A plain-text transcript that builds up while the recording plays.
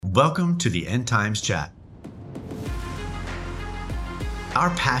Welcome to the End Times Chat. Our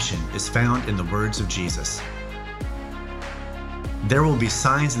passion is found in the words of Jesus. There will be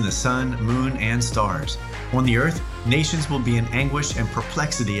signs in the sun, moon, and stars. On the earth, nations will be in anguish and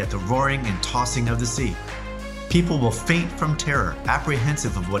perplexity at the roaring and tossing of the sea. People will faint from terror,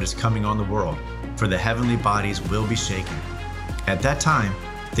 apprehensive of what is coming on the world, for the heavenly bodies will be shaken. At that time,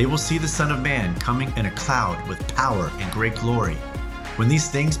 they will see the Son of Man coming in a cloud with power and great glory. When these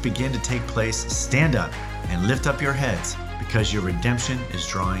things begin to take place, stand up and lift up your heads, because your redemption is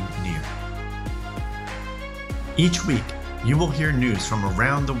drawing near. Each week, you will hear news from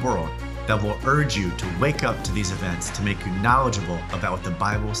around the world that will urge you to wake up to these events to make you knowledgeable about what the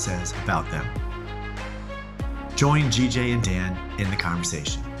Bible says about them. Join GJ and Dan in the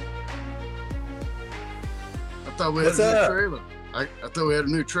conversation. I thought we had a new trailer. I thought we had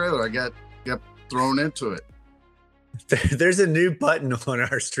a new trailer. I got thrown into it. There's a new button on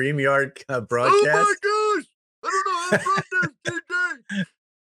our StreamYard broadcast. Oh my gosh! I don't know how to run this, DJ.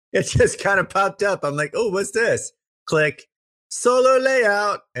 It just kind of popped up. I'm like, oh, what's this? Click solo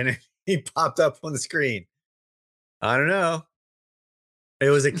layout, and he popped up on the screen. I don't know. It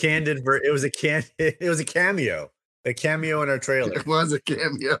was a candid. It was a cameo. A cameo in our trailer. It was a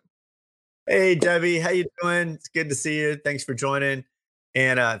cameo. Hey Debbie, how you doing? It's good to see you. Thanks for joining,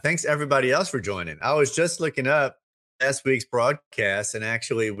 and thanks everybody else for joining. I was just looking up last week's broadcast, and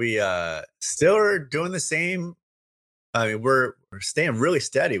actually we still are doing the same. I mean, we're staying really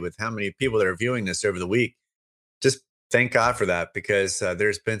steady with how many people that are viewing this over the week. Just thank God for that, because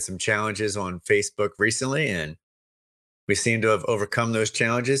there's been some challenges on Facebook recently, and we seem to have overcome those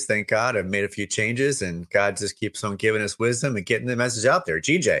challenges. Thank God. I've made a few changes, and God just keeps on giving us wisdom and getting the message out there.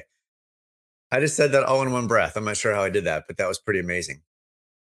 GJ, I just said that all in one breath. I'm not sure how I did that, but that was pretty amazing.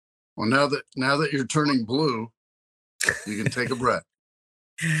 Well, now that you're turning blue, you can take a breath.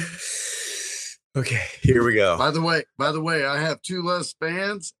 Okay, here we go. By the way, I have 2 less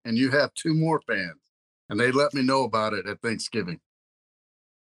fans, and you have 2 more fans, and they let me know about it at Thanksgiving.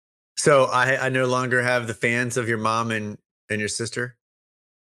 So I no longer have the fans of your mom and your sister?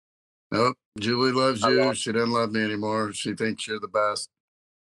 Nope. Julie loves you. She doesn't love me anymore. She thinks you're the best.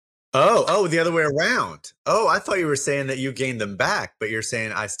 Oh, the other way around. Oh, I thought you were saying that you gained them back, but you're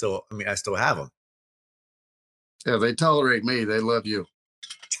saying I still have them. Yeah, they tolerate me. They love you.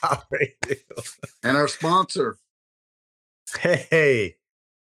 Tolerate you. And our sponsor. Hey,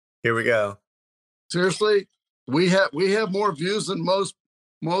 here we go. Seriously, we have more views than most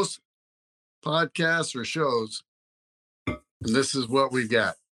podcasts or shows, and this is what we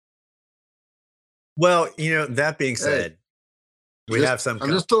got. Well, that being said, we have some. I'm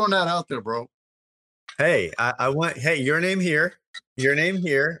just throwing that out there, bro. Hey, I want. Hey, your name here,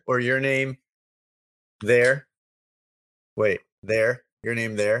 or your name there. Wait, there. Your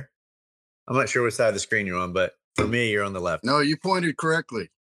name there. I'm not sure which side of the screen you're on, but for me, you're on the left. No, you pointed correctly.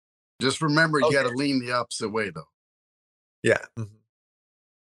 Just remember, you got to lean the opposite way, though. Yeah. Mm-hmm.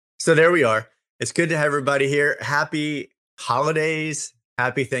 So there we are. It's good to have everybody here. Happy holidays.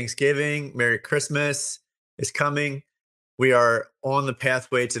 Happy Thanksgiving. Merry Christmas is coming. We are on the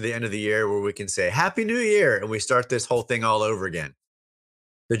pathway to the end of the year where we can say Happy New Year, and we start this whole thing all over again.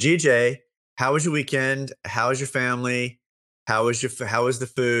 So GJ, how was your weekend? How was your family? How was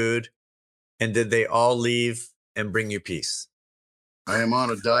the food? And did they all leave and bring you peace? I am on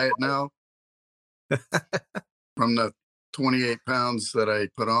a diet now from the 28 pounds that I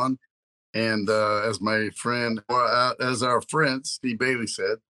put on. And as our friend Steve Bailey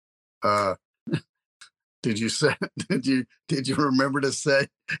said, did you remember to say,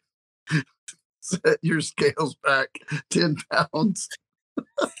 set your scales back 10 pounds?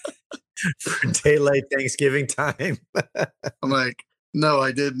 For daylight Thanksgiving time. I'm like, no,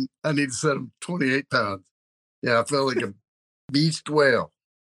 I didn't. I need to set them 28 pounds. Yeah, I felt like a beached whale,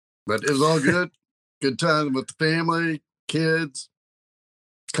 but it was all good. Good time with the family, kids,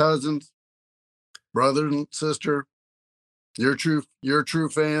 cousins, brother and sister. You're true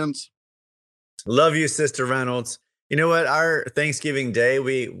fans. Love you, Sister Reynolds. You know what? Our Thanksgiving Day,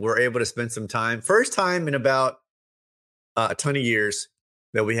 we were able to spend some time. First time in about a ton of years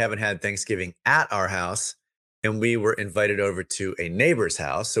that we haven't had Thanksgiving at our house, and we were invited over to a neighbor's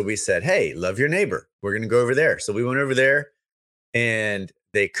house. So we said, hey, love your neighbor. We're going to go over there. So we went over there, and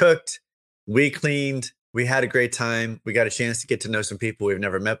they cooked. We cleaned. We had a great time. We got a chance to get to know some people we've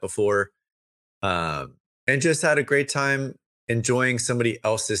never met before, and just had a great time enjoying somebody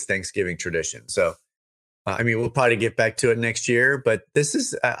else's Thanksgiving tradition. So, we'll probably get back to it next year, but this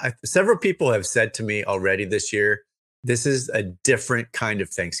is, several people have said to me already this year, this is a different kind of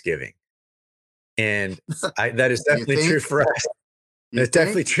Thanksgiving. And that is definitely true for us. You That's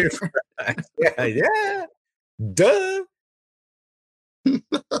definitely think? true. Yeah, yeah. Duh.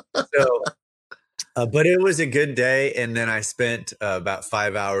 So, but it was a good day. And then I spent about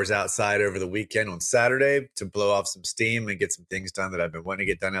 5 hours outside over the weekend on Saturday to blow off some steam and get some things done that I've been wanting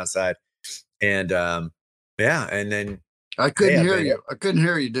to get done outside. And yeah, and then I hey, couldn't hear you. I couldn't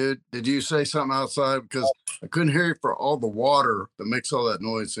hear you, dude. Did you say something outside? Because I couldn't hear you for all the water that makes all that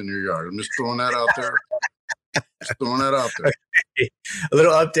noise in your yard. I'm just throwing that out there. Just throwing that out there. A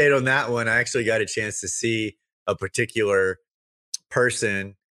little update on that one. I actually got a chance to see a particular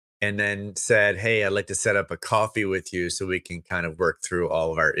person and then said, "Hey, I'd like to set up a coffee with you so we can kind of work through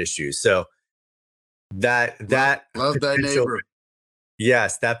all of our issues." So that Love that potential, neighbor.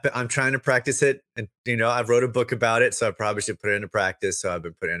 yes, that I'm trying to practice it, and I've wrote a book about it, so I probably should put it into practice. So I've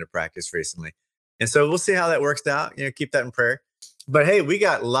been putting it into practice recently, and so we'll see how that works out. Keep that in prayer. But hey, we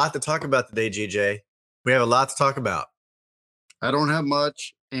got a lot to talk about today, GJ. We have a lot to talk about. I don't have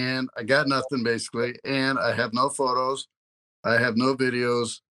much, and I got nothing basically, and I have no photos. I have no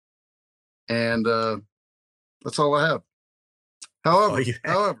videos, and that's all I have. Oh,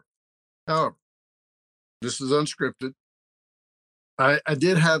 However, this is unscripted. I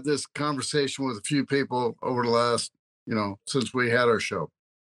did have this conversation with a few people over the last, since we had our show.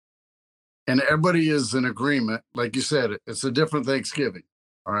 And everybody is in agreement. Like you said, it's a different Thanksgiving.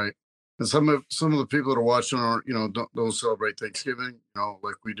 All right. And some of the people that are watching are, don't celebrate Thanksgiving,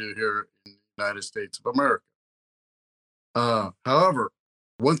 like we do here in the United States of America. However,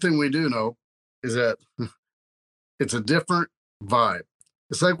 one thing we do know is that it's a different vibe.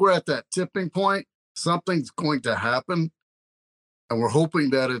 It's like we're at that tipping point. Something's going to happen, and we're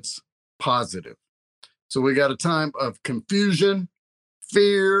hoping that it's positive. So we got a time of confusion,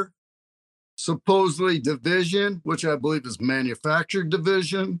 fear, supposedly division, which I believe is manufactured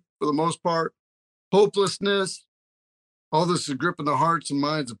division for the most part, hopelessness. All this is gripping the hearts and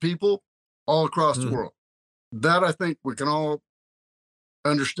minds of people all across the world. That I think we can all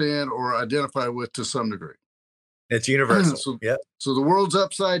understand or identify with to some degree. It's universal. Yep. So the world's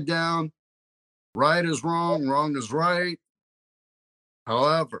upside down. Right is wrong, wrong is right.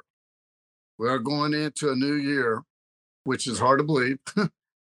 However, we are going into a new year, which is hard to believe.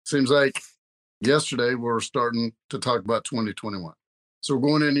 Seems like yesterday we were starting to talk about 2021. So we're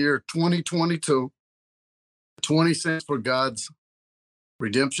going into year 2022. 20 stands for God's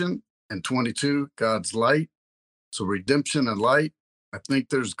redemption, and 22, God's light. So redemption and light. I think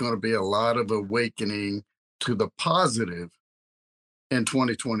there's going to be a lot of awakening to the positive in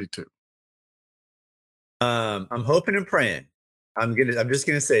 2022. I'm hoping and praying. I'm just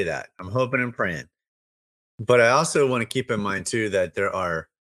gonna say that. I'm hoping and praying. But I also want to keep in mind too that there are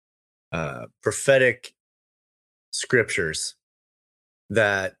prophetic scriptures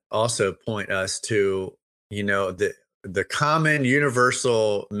that also point us to, the common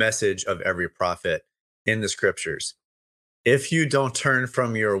universal message of every prophet in the scriptures. If you don't turn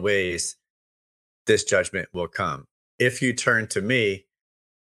from your ways, this judgment will come. If you turn to me,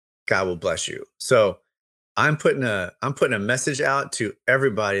 God will bless you. So I'm putting a message out to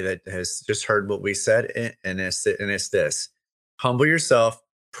everybody that has just heard what we said, and it's this: humble yourself,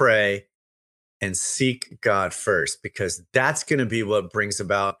 pray, and seek God first, because that's going to be what brings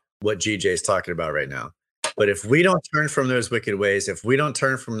about what GJ is talking about right now. But if we don't turn from those wicked ways, if we don't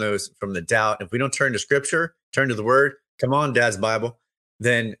turn from the doubt, if we don't turn to Scripture, turn to the Word, come on, Dad's Bible,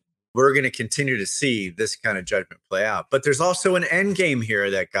 then we're going to continue to see this kind of judgment play out. But there's also an end game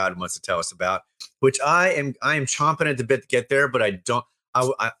here that God wants to tell us about, which I am chomping at the bit to get there, but I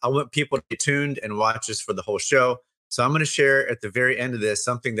want people to be tuned and watch this for the whole show. So I'm going to share at the very end of this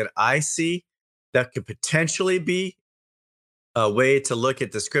something that I see that could potentially be a way to look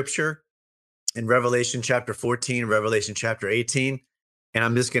at the scripture in Revelation chapter 14, Revelation chapter 18. And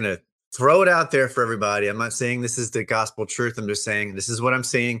I'm just going to throw it out there for everybody. I'm not saying this is the gospel truth. I'm just saying this is what I'm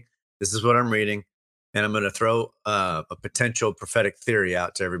seeing. This is what I'm reading. And I'm going to throw a potential prophetic theory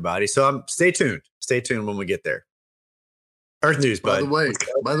out to everybody. So stay tuned. Stay tuned when we get there. Earth News, bud.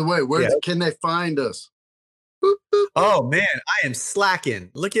 By the way, where can they find us? Oh man, I am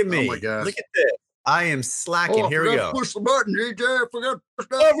slacking. Look at me. Oh my gosh. Look at this. I am slacking. Here we go. Push the button, GJ. I forgot to push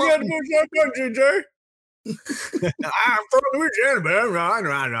that I button. forgot to push that button, GJ. I'm from Louisiana,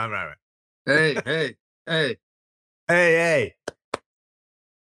 man. Hey.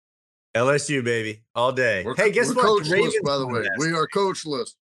 LSU, baby, all day. Hey, guess what? Coachless, by the way. We are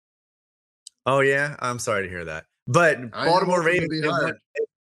coachless. Oh yeah, I'm sorry to hear that. But Baltimore Ravens,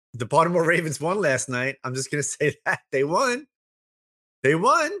 the Baltimore Ravens won last night. I'm just gonna say that they won.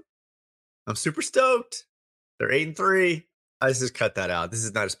 I'm super stoked. They're 8-3. I just cut that out. This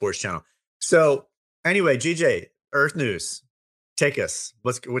is not a sports channel. So anyway, GJ, Earth News. Take us.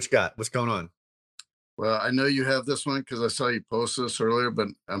 What you got? What's going on? Well, I know you have this one because I saw you post this earlier, but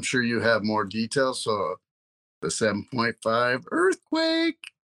I'm sure you have more details. So the 7.5 earthquake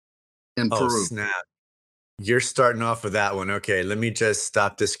in Oh, Peru. snap. You're starting off with that one. Okay, let me just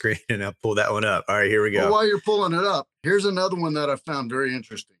stop the screen and I'll pull that one up. All right, here we Well, go. while you're pulling it up, here's another one that I found very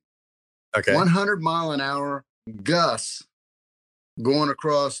interesting. Okay. 100-mile-an-hour gusts going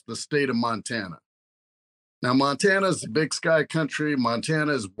across the state of Montana. Now, Montana is a big sky country.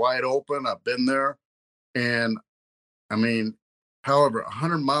 Montana is wide open. I've been there. And I mean, however,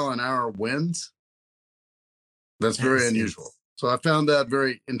 100-mile-an-hour winds, that's very unusual. So I found that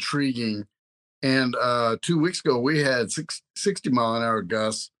very intriguing. And 2 weeks ago, we had 60-mile-an-hour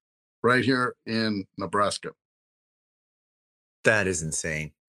gusts right here in Nebraska. That is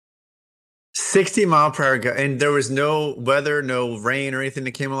insane. 60 mile per hour. And there was no weather, no rain or anything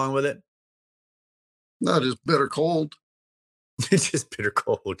that came along with it? No, just bitter cold. It's just bitter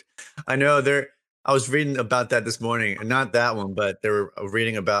cold. I know I was reading about that this morning, and not that one, but they were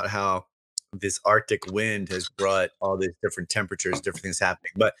reading about how this Arctic wind has brought all these different temperatures, different things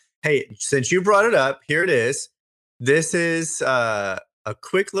happening. But hey, since you brought it up, here it is. This is a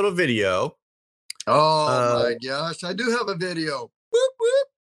quick little video. Oh my gosh, I do have a video. Whoop, whoop.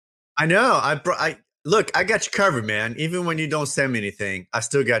 I know. Look, I got you covered, man. Even when you don't send me anything, I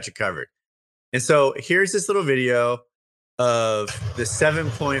still got you covered. And so here's this little video of the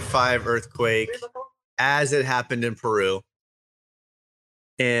 7.5 earthquake as it happened in Peru.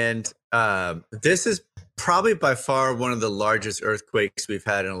 And this is probably by far one of the largest earthquakes we've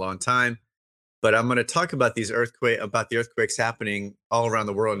had in a long time. But I'm going to talk about the earthquakes happening all around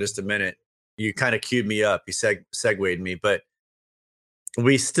the world in just a minute. You kind of queued me up. You segued me, but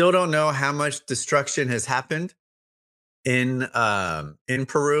we still don't know how much destruction has happened in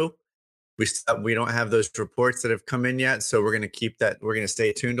Peru. We don't have those reports that have come in yet, so we're going to keep that. We're going to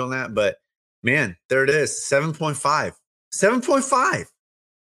stay tuned on that. But man, there it is, 7.5. 7.5.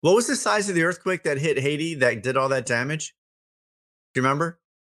 What was the size of the earthquake that hit Haiti that did all that damage? Do you remember?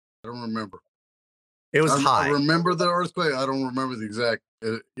 I don't remember. It was high. I remember the earthquake. I don't remember the exact.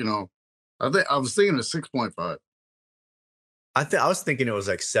 I was thinking of 6.5. I was thinking it was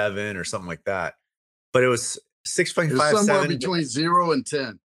like 7 or something like that, but it was 6.5. Somewhere between 0 and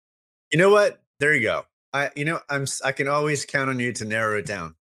 10. You know what? There you go. I can always count on you to narrow it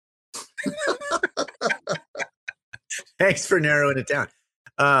down. Thanks for narrowing it down.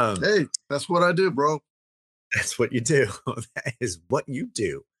 Hey, that's what I do, bro. That's what you do. That is what you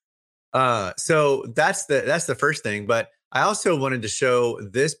do. So that's the first thing. But I also wanted to show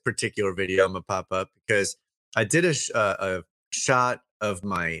this particular video. I'm gonna pop up because I did a shot of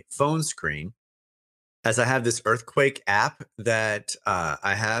my phone screen as I have this earthquake app that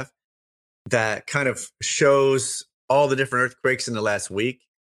I have that kind of shows all the different earthquakes in the last week.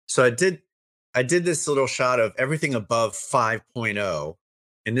 So I did this little shot of everything above 5.0,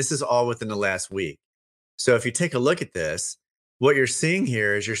 and this is all within the last week. So if you take a look at this, what you're seeing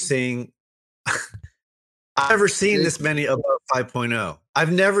here is I've never seen this many above 5.0.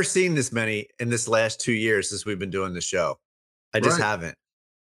 I've never seen this many in this last 2 years since we've been doing the show. I just haven't.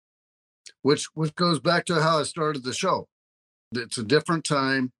 Which goes back to how I started the show. It's a different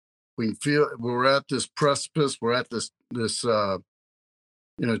time. We can feel we're at this precipice. We're at this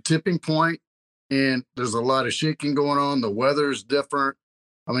tipping point, and there's a lot of shaking going on. The weather's different.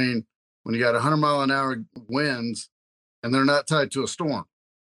 I mean, when you got 100-mile-an-hour winds and they're not tied to a storm,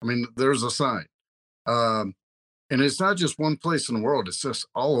 I mean, there's a sign. And it's not just one place in the world. It's just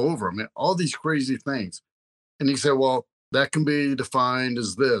all over. I mean, all these crazy things. And you say, well, that can be defined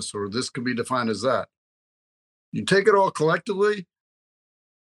as this, or this can be defined as that. You take it all collectively,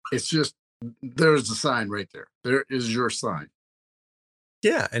 it's just, there's a sign right there. There is your sign.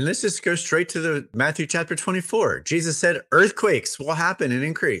 Yeah, and let's just go straight to the Matthew chapter 24. Jesus said, earthquakes will happen and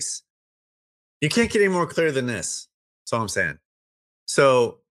increase. You can't get any more clear than this. That's all I'm saying.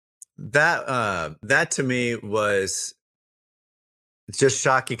 So that to me was just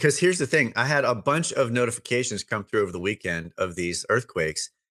shocking, because here's the thing. I had a bunch of notifications come through over the weekend of these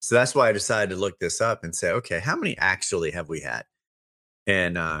earthquakes. So that's why I decided to look this up and say, okay, how many actually have we had?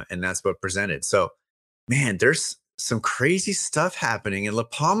 And that's what presented. So, man, there's some crazy stuff happening in La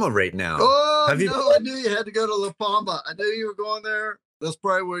Palma right now. Oh, I knew you had to go to La Palma. I knew you were going there. That's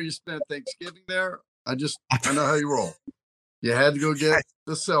probably where you spent Thanksgiving there. I know how you roll. You had to go get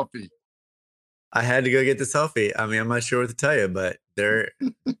the selfie. I had to go get the selfie. I mean, I'm not sure what to tell you, but I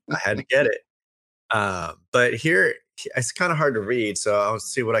had to get it. But here, it's kind of hard to read, so I'll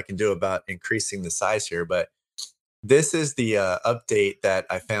see what I can do about increasing the size here. But this is the update that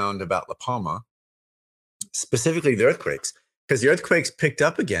I found about La Palma, specifically the earthquakes. because the earthquakes picked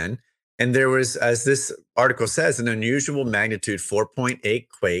up again. And there was, as this article says, an unusual magnitude 4.8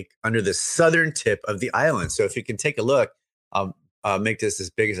 quake under the southern tip of the island. So if you can take a look, I'll make this as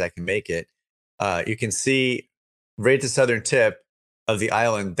big as I can make it. You can see right at the southern tip of the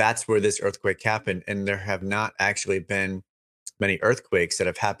island, that's where this earthquake happened. And there have not actually been many earthquakes that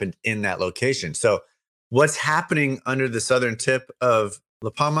have happened in that location. So what's happening under the southern tip of La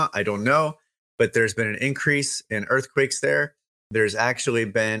Palma, I don't know, but there's been an increase in earthquakes there. There's actually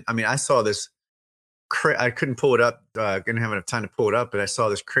been, I mean, I saw this, I couldn't pull it up, didn't have enough time to pull it up, but I saw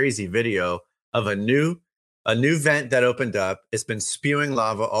this crazy video of a new vent that opened up. It's been spewing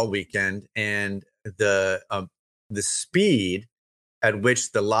lava all weekend, and the speed at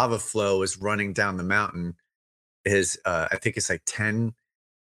which the lava flow is running down the mountain is, I think it's like 10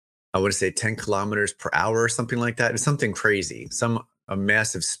 kilometers per hour or something like that. It's something crazy, a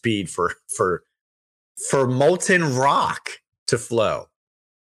massive speed for molten rock to flow.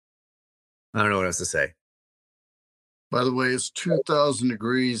 I don't know what else to say. By the way, it's 2,000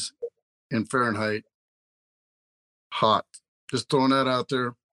 degrees in Fahrenheit. Hot. Just throwing that out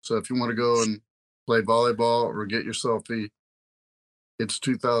there. So if you want to go and play volleyball or get your selfie, it's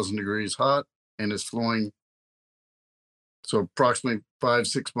 2,000 degrees hot and it's flowing. So approximately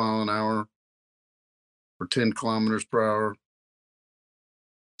 5-6 miles an hour or 10 kilometers per hour.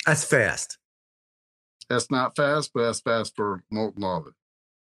 That's fast. That's not fast, but that's fast for molten lava.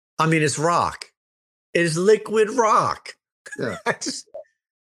 I mean, it's rock. It is liquid rock. Yeah.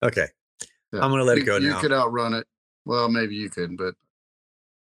 Okay. Yeah. I'm going to let it go now. You could outrun it. Well, maybe you could, but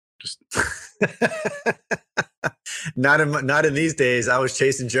just not in these days. I was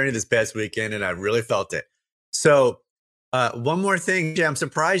chasing Journey this past weekend, and I really felt it. So, one more thing, Jay, I'm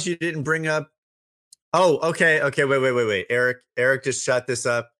surprised you didn't bring up. Oh, okay. Wait. Eric just shot this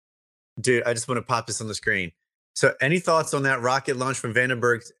up. Dude, I just want to pop this on the screen. So any thoughts on that rocket launch from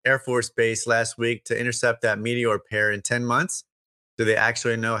Vandenberg Air Force Base last week to intercept that meteor pair in 10 months? Do they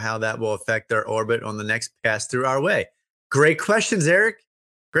actually know how that will affect their orbit on the next pass through our way? Great questions, Eric.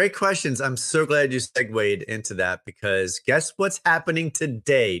 Great questions. I'm so glad you segued into that, because guess what's happening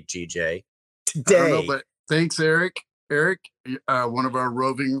today, GJ? Today. I don't know, but thanks, Eric. Eric, one of our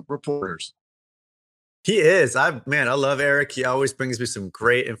roving reporters. He is. I love Eric. He always brings me some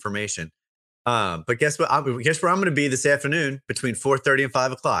great information. But guess what? Guess where I'm going to be this afternoon between 4:30 and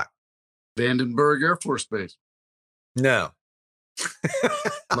 5 o'clock? Vandenberg Air Force Base. No.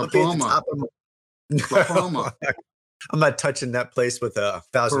 La Palma. La Palma. I'm not touching that place with a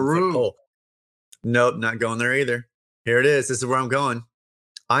 1,000-foot pole. Nope, not going there either. Here it is. This is where I'm going.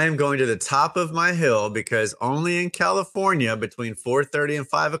 I am going to the top of my hill, because only in California between 4:30 and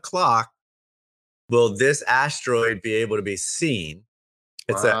 5 o'clock will this asteroid be able to be seen.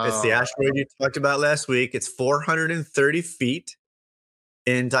 It's the asteroid you talked about last week. It's 430 feet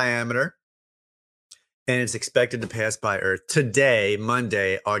in diameter, and it's expected to pass by Earth today,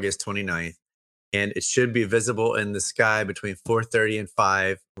 Monday, August 29th. And it should be visible in the sky between 4:30 and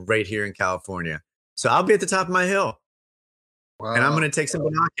 5 right here in California. So I'll be at the top of my hill. Wow. And I'm going to take some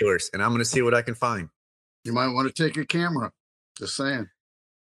binoculars, and I'm going to see what I can find. You might want to take a camera. Just saying.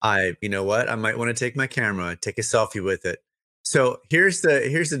 You know what? I might want to take my camera, take a selfie with it. So here's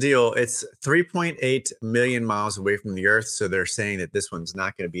the deal. It's 3.8 million miles away from the Earth. So they're saying that this one's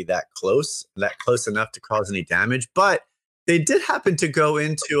not going to be that close enough to cause any damage. But they did happen to go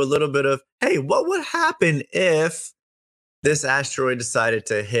into a little bit of, hey, what would happen if this asteroid decided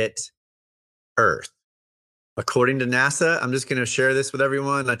to hit Earth? According to NASA, I'm just going to share this with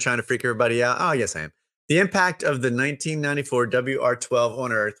everyone, not trying to freak everybody out. Oh, yes, I am. The impact of the 1994 WR-12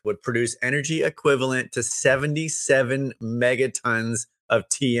 on Earth would produce energy equivalent to 77 megatons of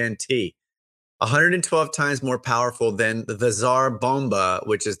TNT, 112 times more powerful than the Tsar Bomba,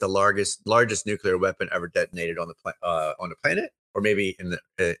 which is the largest nuclear weapon ever detonated on the planet, or maybe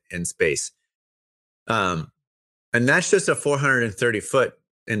in space. And that's just a 430-foot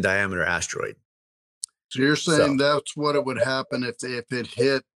in diameter asteroid. So you're saying that's what it would happen if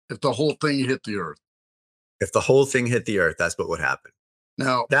the whole thing hit the Earth. If the whole thing hit the Earth, that's what would happen.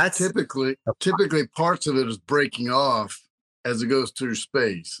 Now, that's typically parts of it is breaking off as it goes through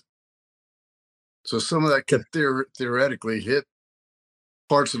space. So some of that could theoretically hit,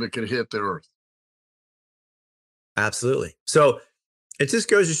 parts of it could hit the Earth. Absolutely. So it just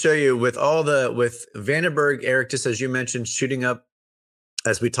goes to show you with Vandenberg, Eric, just as you mentioned, shooting up,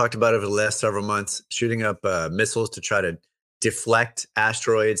 as we talked about over the last several months, shooting up missiles to try to deflect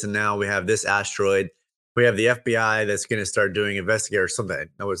asteroids. And now we have this asteroid. We have the FBI that's going to start doing investigate or something.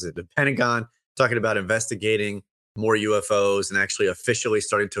 What was it? The Pentagon talking about investigating more UFOs and actually officially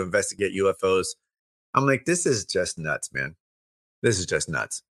starting to investigate UFOs. I'm like, this is just nuts, man. This is just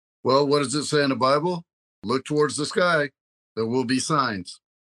nuts. Well, what does it say in the Bible? Look towards the sky. There will be signs.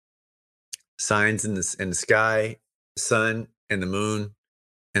 Signs in the sky, sun and the moon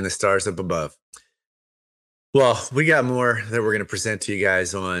and the stars up above. Well, we got more that we're going to present to you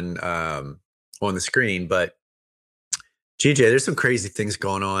guys on the screen, but GJ, there's some crazy things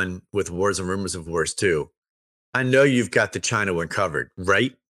going on with wars and rumors of wars too. I know you've got the China one covered,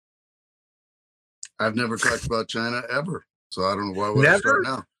 right? I've never talked about China ever, so I don't know why would I Never? start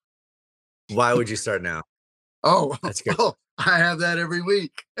now. Why would you start now? Oh, That's good. oh, I have that every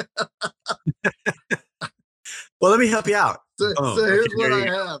week. Well, let me help you out. So Oh, here's okay, what there I you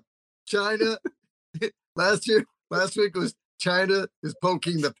go. have. China. Last week was China is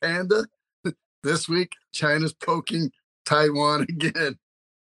poking the panda. This week, China's poking Taiwan again.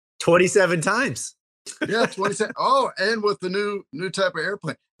 27 times. Yeah, 27. Oh, and with the new type of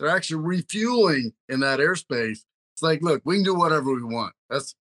airplane, they're actually refueling in that airspace. It's like, look, we can do whatever we want.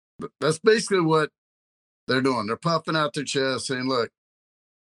 That's basically what they're doing. They're puffing out their chest, saying, "Look,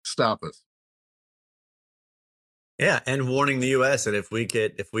 stop us." Yeah, and warning the US that if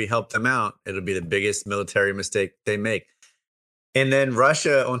we help them out, it'll be the biggest military mistake they make. And then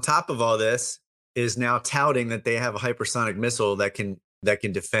Russia, on top of all this, is now touting that they have a hypersonic missile that can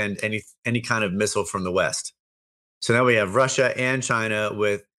defend any kind of missile from the West. So now we have Russia and China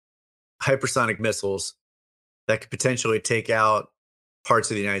with hypersonic missiles that could potentially take out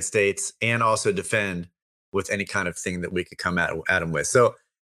parts of the United States and also defend with any kind of thing that we could come at them with. So,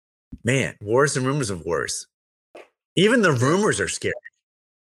 man, wars and rumors of wars. Even the rumors are scary.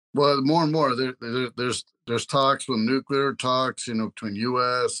 Well, more and more, there's talks with nuclear talks, between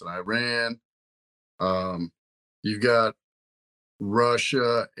U.S. and Iran. You've got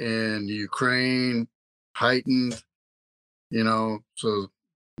Russia and Ukraine heightened, so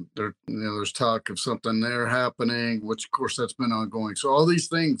there's talk of something there happening, which of course that's been ongoing. So all these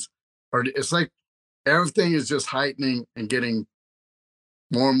things it's like everything is just heightening and getting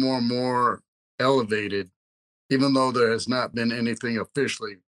more and more and more elevated, even though there has not been anything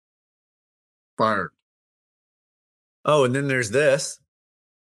officially fired. Oh, and then there's this.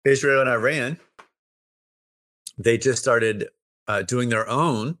 Israel and Iran, they just started doing their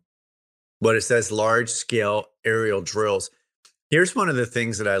own, what it says, large-scale aerial drills. Here's one of the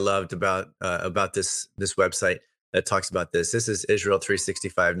things that I loved about this website that talks about this. This is Israel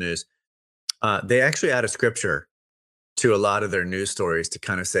 365 News. They actually add a scripture to a lot of their news stories to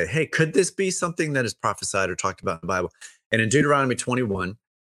kind of say, hey, could this be something that is prophesied or talked about in the Bible? And in Deuteronomy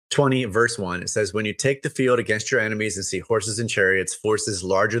 20, verse 1, it says, when you take the field against your enemies and see horses and chariots, forces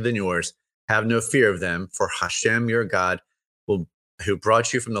larger than yours, have no fear of them, for Hashem, your God, who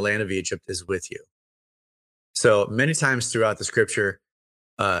brought you from the land of Egypt, is with you. So many times throughout the scripture,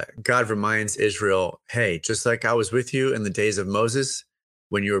 God reminds Israel, hey, just like I was with you in the days of Moses,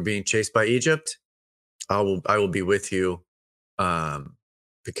 when you were being chased by Egypt, I will be with you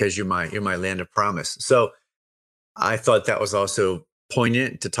because you're my land of promise. So I thought that was also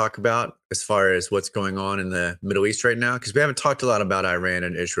poignant to talk about as far as what's going on in the Middle East right now, because we haven't talked a lot about Iran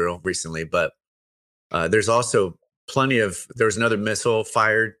and Israel recently, but there's also there was another missile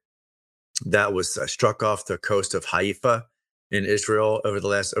fired that was struck off the coast of Haifa in Israel over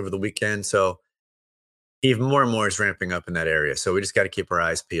the weekend. So even more and more is ramping up in that area. So we just got to keep our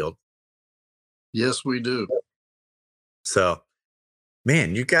eyes peeled. Yes, we do. So,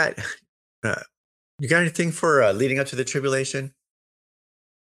 man, you got anything for leading up to the tribulation?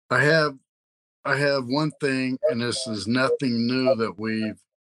 I have one thing, and this is nothing new that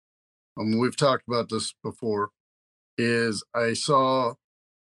we've talked about this before. Is I saw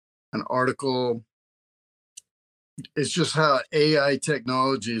an article. It's just how AI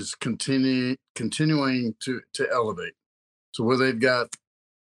technology is continuing to elevate. So where they've got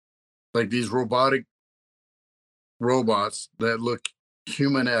like these robotic robots that look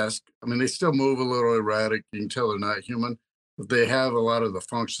human-esque. I mean, they still move a little erratic. You can tell they're not human, but they have a lot of the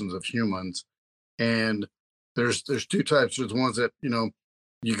functions of humans. And there's two types. There's ones that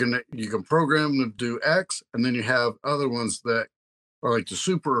you can program them to do X, and then you have other ones that are like the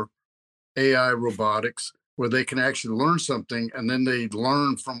super AI robotics, where they can actually learn something and then they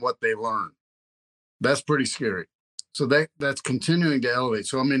learn from what they learn. That's pretty scary. So that's continuing to elevate.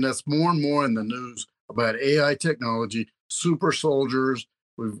 So I mean, that's more and more in the news about AI technology, super soldiers.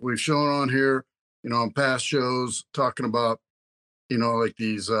 We've shown on here, on past shows, talking about, like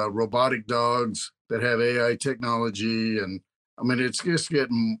these robotic dogs that have AI technology. And I mean, it's just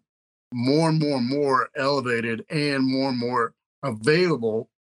getting more and more and more elevated and more available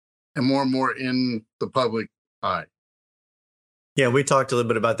and more in the public eye. Yeah, we talked a little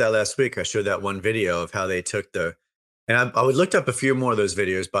bit about that last week. I showed that one video of how they took the And I looked up a few more of those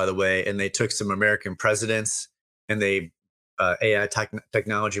videos, by the way, and they took some American presidents and they AI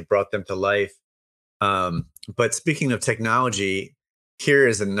technology brought them to life. But speaking of technology, here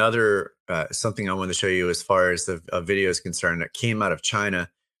is another something I want to show you as far as the video is concerned that came out of China.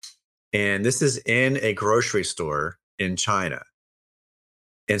 And this is in a grocery store in China.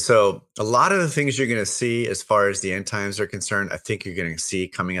 And so a lot of the things you're going to see as far as the end times are concerned, I think you're going to see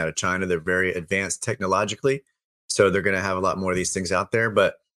coming out of China. They're very advanced technologically. So they're going to have a lot more of these things out there.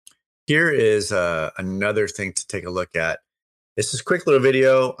 But here is another thing to take a look at. This is a quick little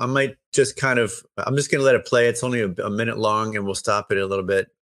video. I'm just going to let it play. It's only a minute long and we'll stop it a little bit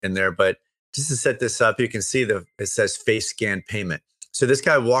in there. But just to set this up, you can see it says face scan payment. So this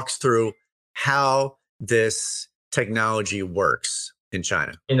guy walks through how this technology works in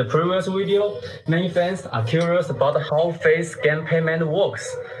China. In the previous video, many fans are curious about how face scan payment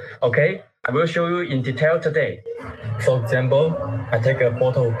works. Okay, I will show you in detail today. For example, I take a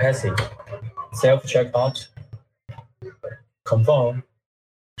photo of Patsy, self-checkout, confirm,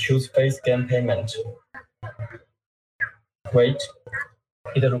 choose face scan payment. Wait,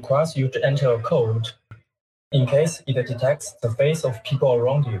 it requires you to enter a code in case it detects the face of people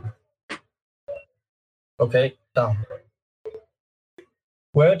around you. Okay, done.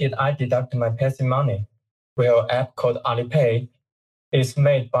 Where did I deduct my Patsy money? Well, an app called Alipay is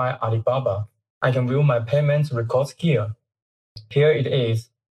made by Alibaba. I can view my payments records here. Here it is,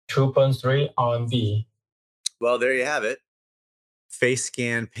 2.3 RMB. Well, there you have it. Face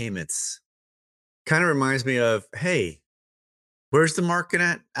scan payments. Kind of reminds me of, hey, where's the mark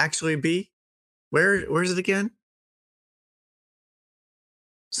gonna actually be? Where's it again?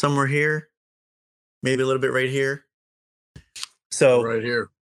 Somewhere here, maybe a little bit right here. So right here.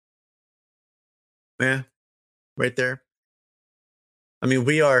 Yeah, right there. I mean,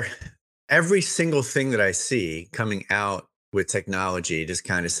 every single thing that I see coming out with technology just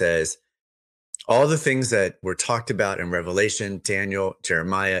kind of says all the things that were talked about in Revelation, Daniel,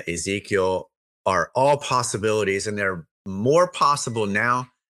 Jeremiah, Ezekiel are all possibilities, and they're more possible now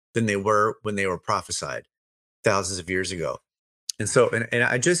than they were when they were prophesied thousands of years ago. And so, and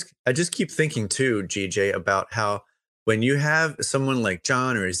I just keep thinking too, GJ, about how when you have someone like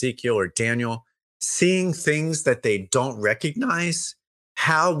John or Ezekiel or Daniel seeing things that they don't recognize,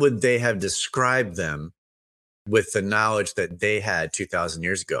 how would they have described them with the knowledge that they had 2,000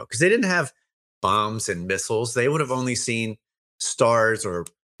 years ago? Because they didn't have bombs and missiles. They would have only seen stars or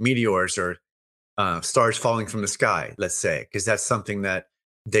meteors or stars falling from the sky, let's say, because that's something that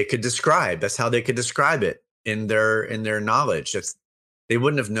they could describe. That's how they could describe it in their knowledge. They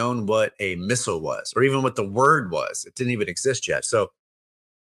wouldn't have known what a missile was or even what the word was. It didn't even exist yet. So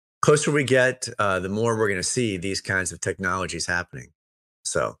closer we get, the more we're going to see these kinds of technologies happening.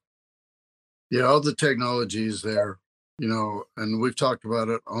 So, yeah, all the technology is there, and we've talked about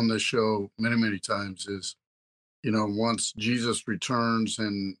it on this show many, many times is, once Jesus returns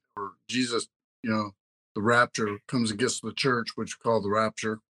or Jesus, the rapture comes and gets the church, which we call the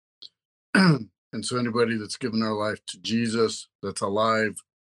rapture. And so anybody that's given their life to Jesus, that's alive,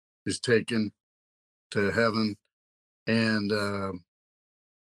 is taken to heaven. And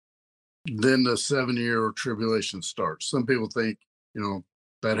then the 7-year tribulation starts. Some people think,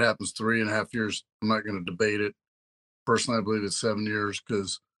 that happens 3.5 years. I'm not going to debate it. Personally, I believe it's 7 years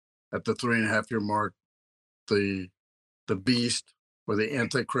because at the 3.5 year mark, the beast or the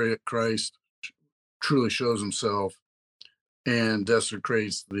Antichrist truly shows himself and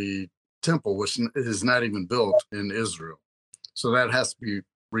desecrates the temple, which is not even built in Israel. So that has to be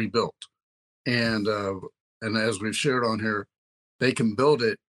rebuilt. And as we've shared on here, they can build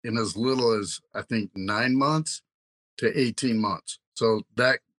it in as little as, I think, 9 months to 18 months. So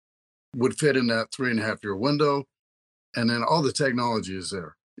that would fit in that 3.5 year window. And then all the technology is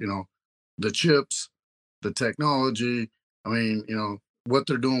there, the chips, the technology. I mean, what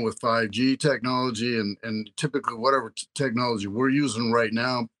they're doing with 5G technology and typically whatever technology we're using right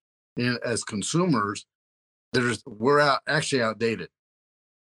now as consumers, we're actually outdated.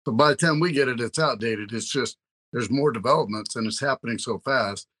 So by the time we get it, it's outdated. It's just there's more developments and it's happening so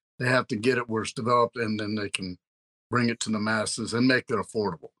fast. They have to get it where it's developed and then they can bring it to the masses and make it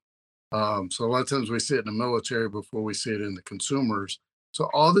affordable. So a lot of times we see it in the military before we see it in the consumers. So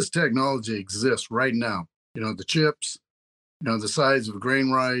all this technology exists right now. The chips, the size of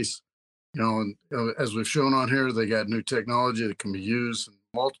grain rice, and as we've shown on here, they got new technology that can be used in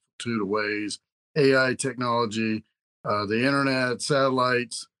a multitude of ways. AI technology, the internet,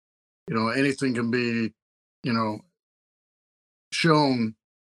 satellites, anything can be, shown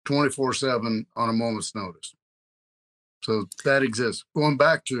 24/7 on a moment's notice. So that exists. Going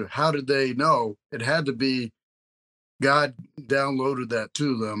back to how did they know? It had to be God downloaded that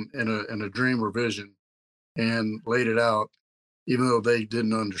to them in a dream or vision and laid it out, even though they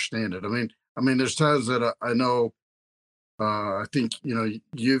didn't understand it. I mean, there's times that I know. I think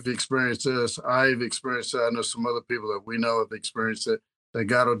you've experienced this. I've experienced it. I know some other people that we know have experienced it. That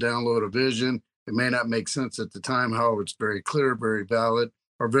God will download a vision. It may not make sense at the time. However, it's very clear, very valid,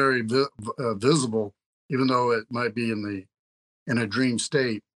 or very visible, even though it might be in a dream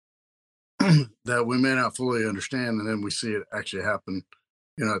state that we may not fully understand, and then we see it actually happen,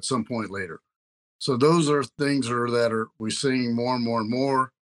 at some point later. So those are things that are we're seeing more and more and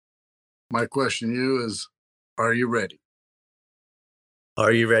more. My question to you is, are you ready?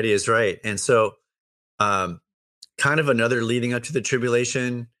 Are you ready is right. And so, kind of another leading up to the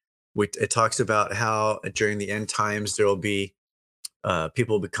tribulation, it talks about how during the end times there will be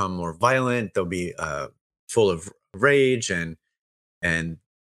people become more violent. They'll be full of rage, and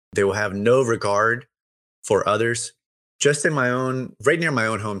they will have no regard for others. Just right near my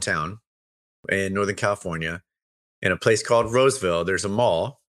own hometown in Northern California, in a place called Roseville, there's a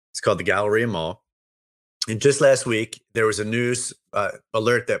mall. It's called the Galleria Mall. And just last week, there was a news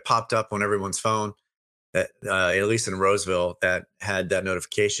alert that popped up on everyone's phone, that at least in Roseville, that had that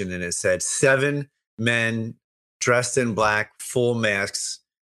notification, and it said 7 men dressed in black, full masks,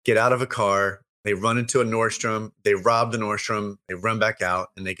 get out of a car. They run into a Nordstrom. They rob the Nordstrom. They run back out,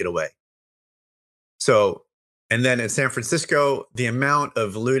 and they get away. So, and then in San Francisco, the amount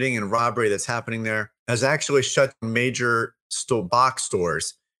of looting and robbery that's happening there has actually shut major box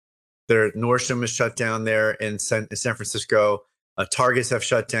stores. Their Nordstrom is shut down there in San Francisco. Targets have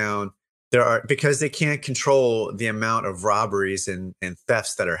shut down. Because they can't control the amount of robberies and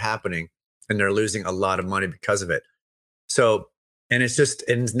thefts that are happening, and they're losing a lot of money because of it. So, and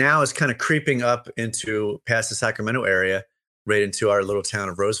now it's kind of creeping up into past the Sacramento area, right into our little town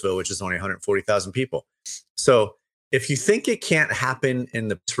of Roseville, which is only 140,000 people. So if you think it can't happen in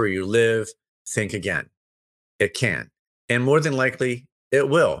the place where you live, think again. It can. And more than likely, it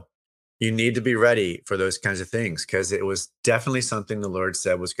will. You need to be ready for those kinds of things, because it was definitely something the Lord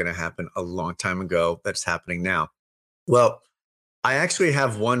said was going to happen a long time ago that's happening now. Well, I actually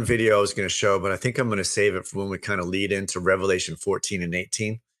have one video I was going to show, but I think I'm going to save it for when we kind of lead into Revelation 14 and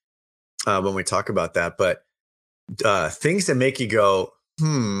 18 when we talk about that. But things that make you go,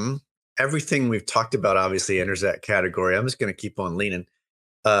 everything we've talked about obviously enters that category. I'm just going to keep on leaning.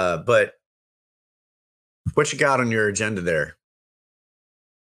 But what you got on your agenda there?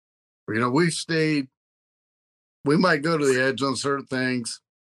 We might go to the edge on certain things.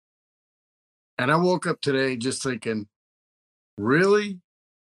 And I woke up today just thinking, really?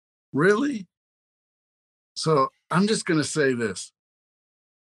 Really? So I'm just going to say this.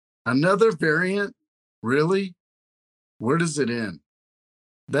 Another variant? Really? Where does it end?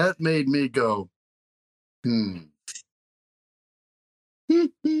 That made me go,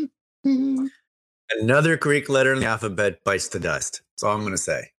 Another Greek letter in the alphabet bites the dust. That's all I'm going to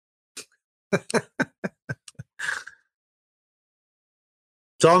say. That's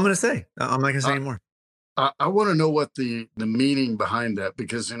all I'm going to say. I'm not going to say anymore. I want to know what the meaning behind that,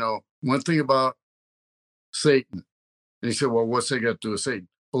 because, one thing about Satan, and he said, well, what's that got to do with Satan?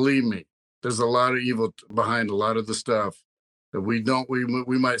 Believe me, there's a lot of evil behind a lot of the stuff that we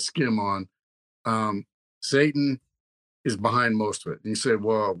might skim on. Satan is behind most of it. And he said,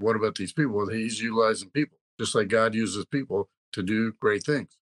 well, what about these people? Well, he's utilizing people, just like God uses people to do great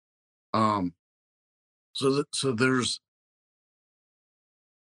things. So there's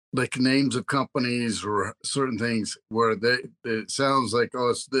like names of companies or certain things where it sounds like, oh,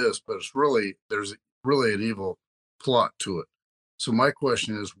 it's this, but there's really an evil plot to it. So my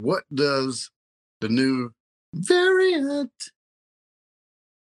question is, what does the new variant,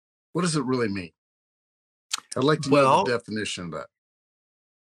 what does it really mean? I'd like to know the definition of that.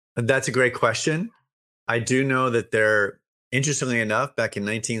 That's a great question. I do know that interestingly enough, back in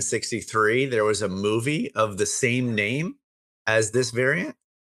 1963, there was a movie of the same name as this variant.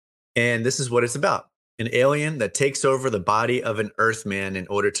 And this is what it's about. An alien that takes over the body of an Earthman in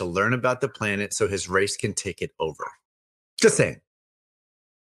order to learn about the planet so his race can take it over. Just saying.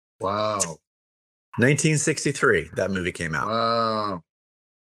 Wow. 1963, that movie came out.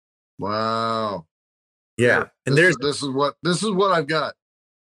 Wow. Yeah. And this is what I've got.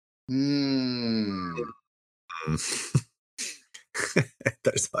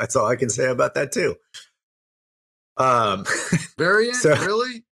 That's all I can say about that too. Variant? So,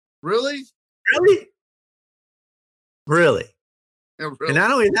 Really? Yeah, really. And not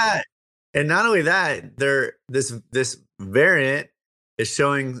only that, this variant is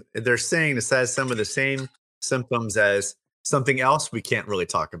they're saying this has some of the same symptoms as something else we can't really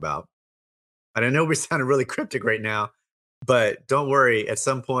talk about. And I know we sounded really cryptic right now, but don't worry. At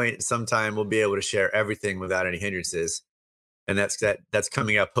some point, sometime, we'll be able to share everything without any hindrances. And that's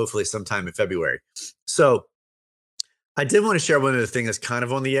coming up hopefully sometime in February. So I did want to share one of the things that's kind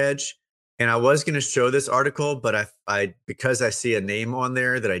of on the edge. And I was going to show this article, but I because I see a name on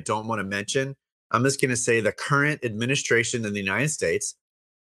there that I don't want to mention, I'm just going to say the current administration in the United States,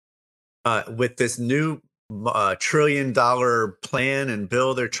 with this new $1 trillion plan and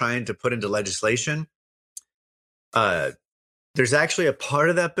bill they're trying to put into legislation, there's actually a part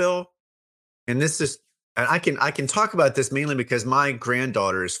of that bill, and this is, and I can talk about this mainly because my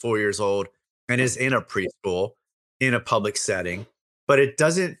granddaughter is 4 years old and is in a preschool in a public setting, but it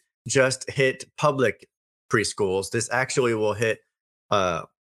doesn't just hit public preschools. This actually will hit. Well,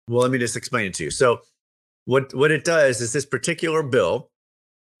 let me just explain it to you. So, what it does is this particular bill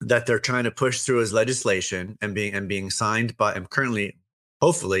that they're trying to push through as legislation and being signed by, and currently,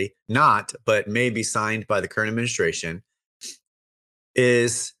 hopefully not, but may be signed by the current administration,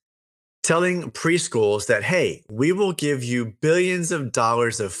 is telling preschools that, hey, we will give you billions of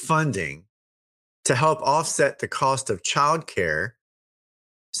dollars of funding to help offset the cost of childcare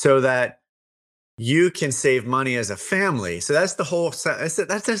so that you can save money as a family. So that's the whole,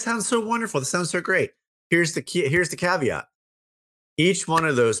 that sounds so wonderful. That sounds so great. Here's the caveat. Each one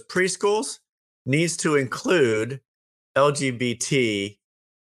of those preschools needs to include LGBT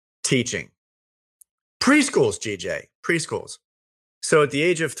teaching. Preschools, GJ, preschools. So at the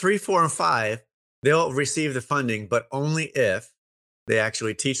age of 3, 4, and 5, they'll receive the funding, but only if they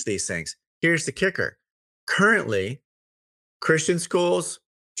actually teach these things. Here's the kicker. Currently, Christian schools,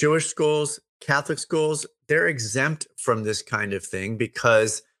 Jewish schools, Catholic schools, they're exempt from this kind of thing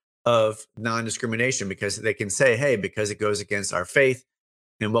because of non-discrimination, because they can say, hey, because it goes against our faith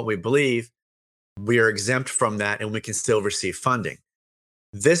and what we believe, we are exempt from that and we can still receive funding.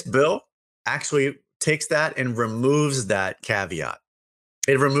 This bill actually takes that and removes that caveat.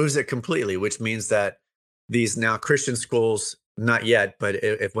 It removes it completely, which means that these now Christian schools, not yet, but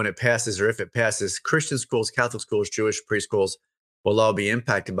if when it passes, or if it passes, Christian schools, Catholic schools, Jewish preschools will all be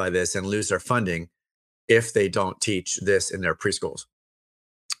impacted by this and lose their funding if they don't teach this in their preschools.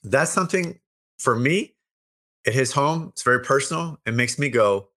 That's something for me. It hits home. It's very personal. It makes me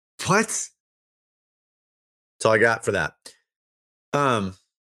go, what? That's all I got for that.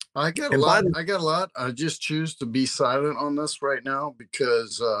 I got a lot. I just choose to be silent on this right now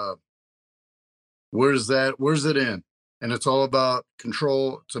because where's it in? And it's all about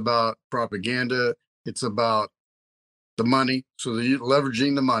control. It's about propaganda. It's about the money. So you're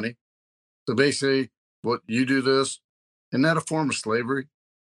leveraging the money. So basically, what you do this, isn't that a form of slavery?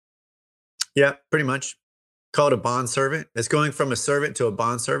 Yeah, pretty much. Call it a bond servant. It's going from a servant to a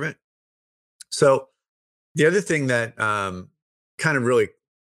bond servant. So the other thing that kind of really,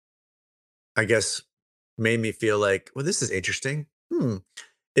 I guess, made me feel like, well, this is interesting,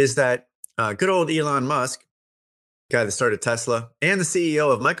 is that good old Elon Musk, guy that started Tesla, and the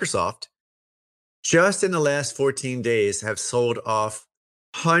CEO of Microsoft, just in the last 14 days have sold off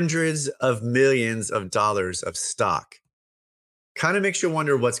hundreds of millions of dollars of stock. Kind of makes you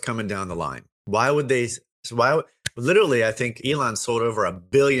wonder what's coming down the line. Literally, I think Elon sold over $1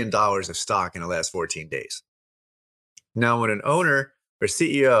 billion of stock in the last 14 days. Now, when an owner or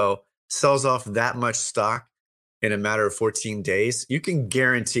CEO sells off that much stock in a matter of 14 days, you can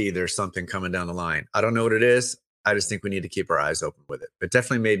guarantee there's something coming down the line. I don't know what it is. I just think we need to keep our eyes open with it. It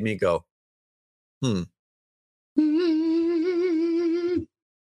definitely made me go, That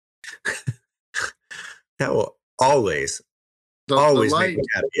will always The make me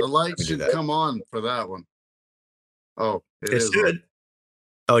happy. the light should come on for that one. Oh, It should. on.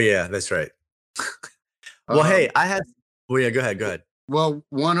 Oh, yeah, that's right. Well, hey, well, yeah, go ahead. Well,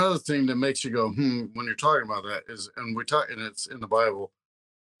 one other thing that makes you go, when you're talking about that is, and it's in the Bible,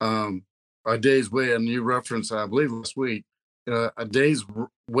 a day's wage, and you referenced, I believe last week, a day's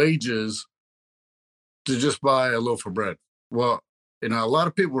wages to just buy a loaf of bread. Well, a lot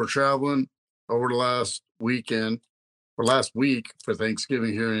of people were traveling over the last week for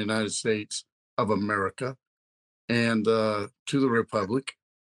Thanksgiving here in the United States of America and to the Republic.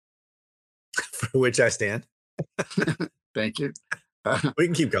 For which I stand. Thank you. We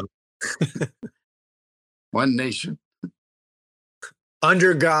can keep going. One nation.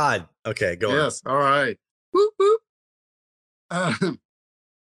 Under God. Okay, go on. Yes, all right. Whoop, whoop.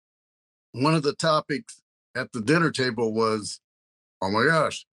 One of the topics at the dinner table was, oh my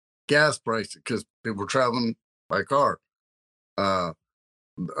gosh, gas prices, because people were traveling by car.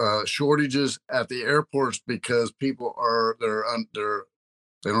 Shortages at the airports because people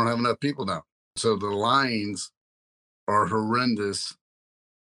they don't have enough people now. So the lines are horrendous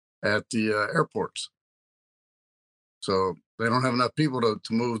at the airports. So they don't have enough people to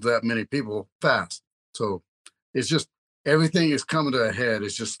move that many people fast. So it's just everything is coming to a head.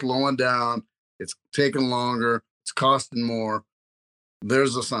 It's just slowing down. It's taking longer. It's costing more.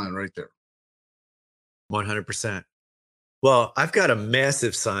 There's a sign right there. 100%. Well, I've got a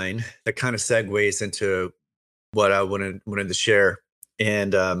massive sign that kind of segues into what I wanted to share.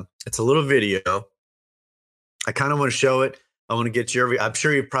 And it's a little video. I kind of want to show it. I want to get I'm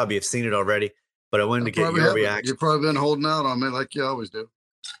sure you probably have seen it already, but I wanted to get your reaction. You've probably been holding out on me like you always do.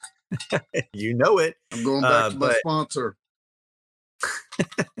 You know it. I'm going back to my sponsor.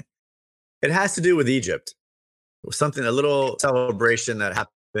 It has to do with Egypt. Something, a little celebration that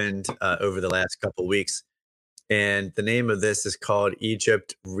happened over the last couple of weeks. And the name of this is called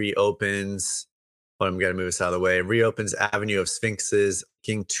Egypt Reopens. Well, I'm going to move this out of the way. Reopens Avenue of Sphinxes,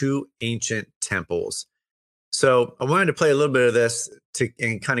 King Two Ancient Temples. So I wanted to play a little bit of this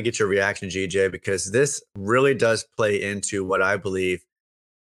and kind of get your reaction, GJ, because this really does play into what I believe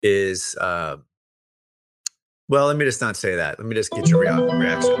is, well, let me just not say that. Let me just get your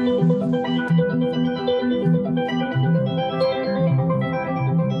reaction.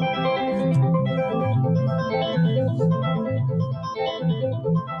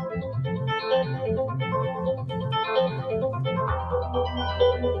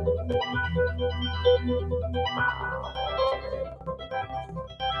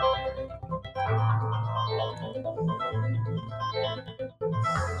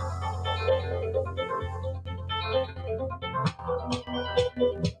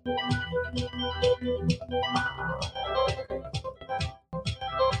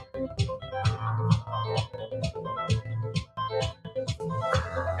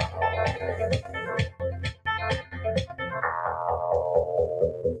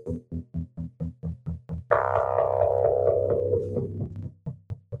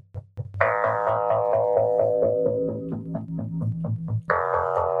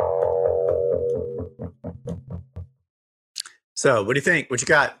 So what do you think? What you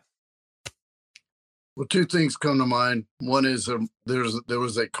got? Well, two things come to mind. One is there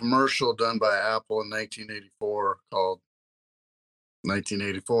was a commercial done by Apple in 1984 called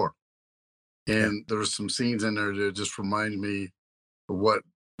 1984. And there were some scenes in there that just reminded me of what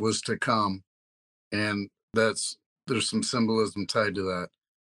was to come. And there's some symbolism tied to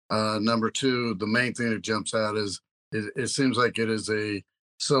that. Number two, the main thing that jumps out is it seems like it is a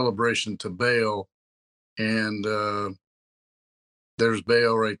celebration to Baal. And there's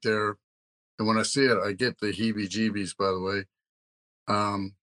Baal right there. And when I see it, I get the heebie-jeebies, by the way.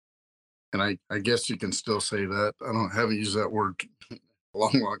 And I guess you can still say that. Haven't used that word in a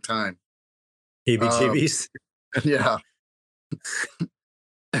long, long time. Heebie-jeebies? Yeah.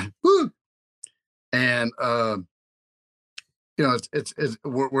 Woo! And,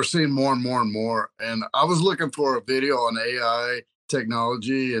 we're seeing more and more and more. And I was looking for a video on AI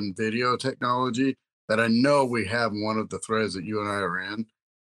technology and video technology that I know we have one of the threads that you and I are in.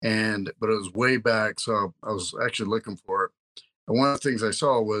 But it was way back. So I was actually looking for it. And one of the things I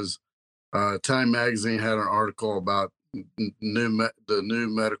saw was Time Magazine had an article about the new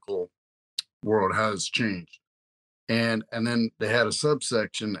medical world, how it's changed. And then they had a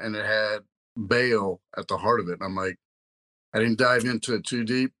subsection and it had Baal at the heart of it. And I'm like, I didn't dive into it too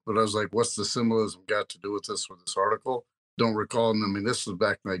deep, but I was like, what's the symbolism got to do with this article? Don't recall. I mean, this was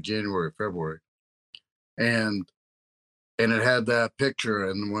back in like January, February. And it had that picture.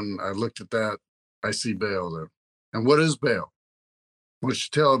 And when I looked at that, I see Baal there. And what is Baal? Why don't you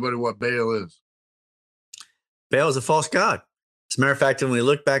tell everybody what Baal is? Baal is a false god. As a matter of fact, when we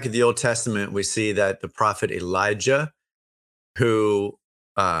look back at the Old Testament, we see that the prophet Elijah, who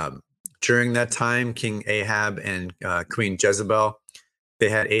during that time, King Ahab and Queen Jezebel, they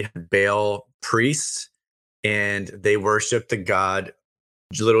had 800 Baal priests, and they worshiped the god,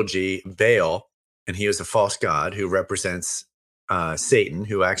 little g, Baal, and he was a false god who represents Satan,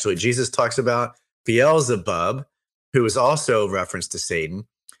 who actually Jesus talks about Beelzebub, who is also referenced to Satan.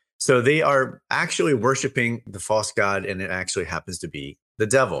 So they are actually worshiping the false god, and it actually happens to be the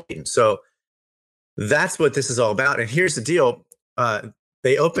devil. So that's what this is all about. And here's the deal.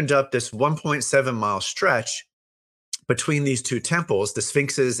 They opened up this 1.7 mile stretch between these two temples, the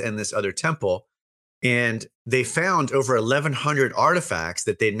Sphinxes and this other temple. And they found over 1,100 artifacts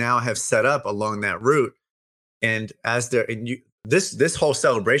that they now have set up along that route. And this whole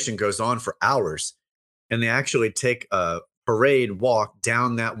celebration goes on for hours. And they actually take a parade walk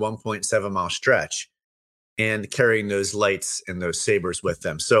down that 1.7 mile stretch and carrying those lights and those sabers with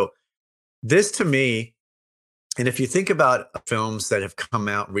them. So this, to me, and if you think about films that have come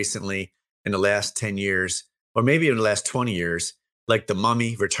out recently in the last 10 years, or maybe in the last 20 years, like The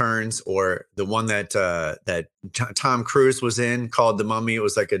Mummy Returns, or the one that Tom Cruise was in called The Mummy. It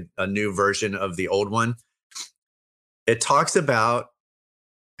was like a new version of the old one. It talks about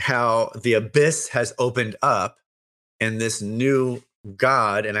how the abyss has opened up, and this new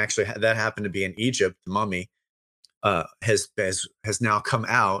god, and actually that happened to be in Egypt, the mummy, has now come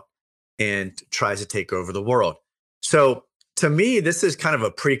out and tries to take over the world. So to me, this is kind of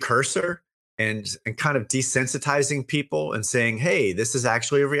a precursor and kind of desensitizing people and saying, hey, this is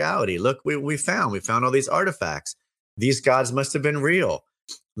actually a reality. Look, we found all these artifacts. These gods must have been real.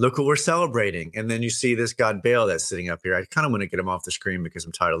 Look what we're celebrating. And then you see this god Baal that's sitting up here. I kind of want to get him off the screen because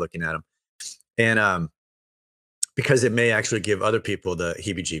I'm tired of looking at him. And because it may actually give other people the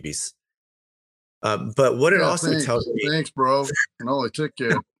heebie-jeebies. But what it also tells me... Thanks, bro. It only took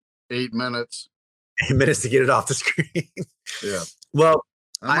you 8 minutes. 8 minutes to get it off the screen. Yeah. Well,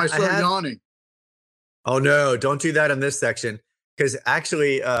 I might start yawning. Oh, no, don't do that in this section. Because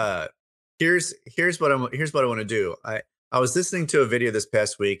actually, here's what I want to do. I was listening to a video this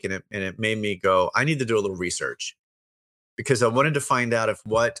past week, and it made me go, I need to do a little research, because I wanted to find out if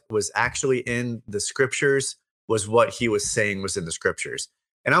what was actually in the scriptures was what he was saying was in the scriptures.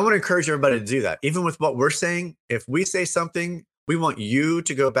 And I want to encourage everybody to do that. Even with what we're saying, if we say something, we want you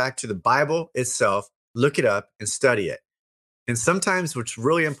to go back to the Bible itself, look it up, and study it. And sometimes it's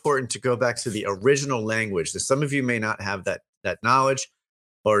really important to go back to the original language. Some of you may not have that knowledge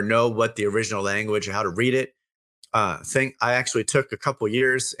or know what the original language or how to read it. I actually took a couple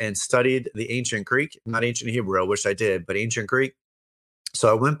years and studied the ancient Greek, not ancient Hebrew, I wish I did, but ancient Greek. So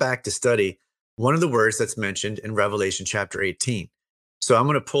I went back to study one of the words that's mentioned in Revelation chapter 18. So I'm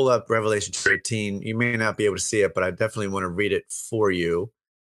going to pull up Revelation chapter 18. You may not be able to see it, but I definitely want to read it for you.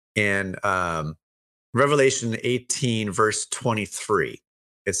 And Revelation 18, verse 23,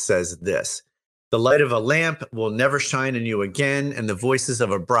 it says this: the light of a lamp will never shine in you again, and the voices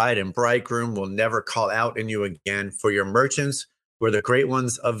of a bride and bridegroom will never call out in you again, for your merchants were the great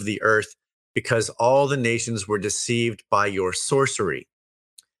ones of the earth, because all the nations were deceived by your sorcery.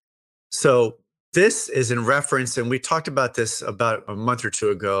 So this is in reference, and we talked about this about a month or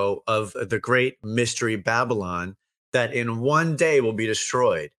two ago, of the great mystery Babylon that in one day will be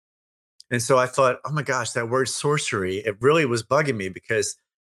destroyed. And so I thought, oh my gosh, that word sorcery, it really was bugging me, because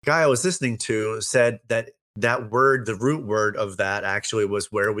the guy I was listening to said that word, the root word of that actually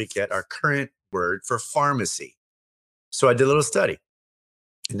was where we get our current word for pharmacy. So I did a little study,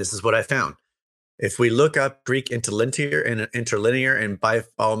 and this is what I found. If we look up Greek interlinear, and by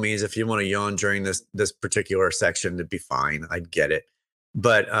all means, if you want to yawn during this particular section, it'd be fine. I'd get it.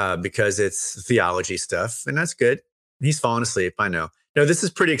 But because it's theology stuff, and that's good. He's falling asleep, I know. No, this is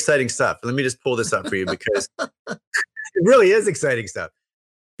pretty exciting stuff. Let me just pull this up for you, because it really is exciting stuff.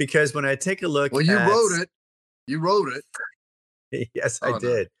 Because when I take a look you wrote it. You wrote it. Yes, I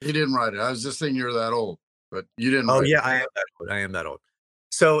did. No, you didn't write it. I was just thinking you're that old, but you didn't write it. I am that old. I am that old.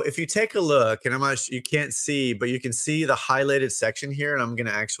 So if you take a look, and you can't see, but you can see the highlighted section here, and I'm going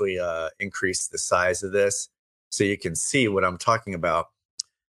to actually increase the size of this so you can see what I'm talking about.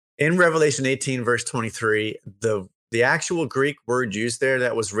 In Revelation 18, verse 23, the actual Greek word used there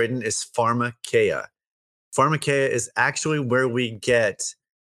that was written is pharmakeia. Pharmakeia is actually where we get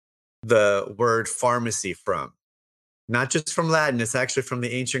the word pharmacy from. Not just from Latin, it's actually from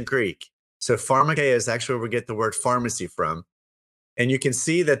the ancient Greek. So pharmakeia is actually where we get the word pharmacy from. And you can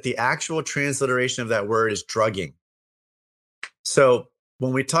see that the actual transliteration of that word is drugging. So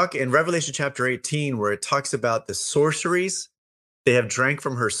when we talk in Revelation chapter 18, where it talks about the sorceries, they have drank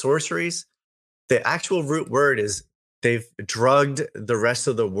from her sorceries, the actual root word is they've drugged the rest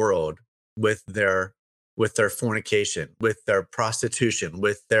of the world with their fornication, with their prostitution,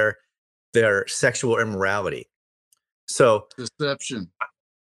 with their sexual immorality. So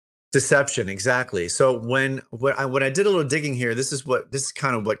deception, exactly. So when I did a little digging here, this is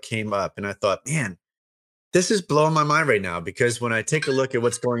kind of what came up, and I thought, man, this is blowing my mind right now, because when I take a look at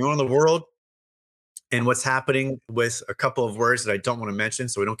what's going on in the world and what's happening with a couple of words that I don't want to mention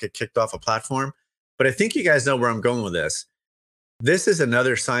so we don't get kicked off a platform, but I think you guys know where I'm going with this. This is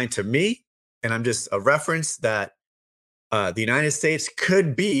another sign to me, and I'm just a reference that the United States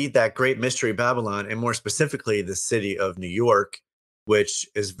could be that great mystery Babylon, and more specifically, the city of New York, which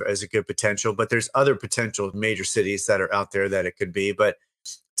is a good potential. But there's other potential major cities that are out there that it could be. But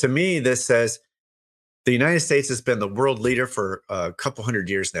to me, this says the United States has been the world leader for a couple hundred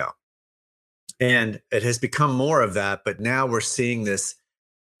years now. And it has become more of that. But now we're seeing this.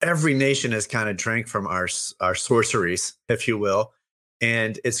 Every nation has kind of drank from our sorceries, if you will.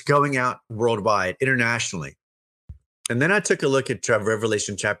 And it's going out worldwide, internationally. And then I took a look at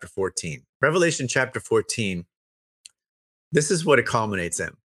Revelation chapter 14. Revelation chapter 14 this is what it culminates in.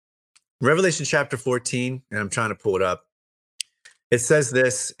 Revelation chapter 14, and I'm trying to pull it up. It says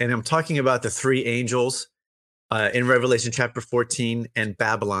this, and I'm talking about the three angels in Revelation chapter 14 and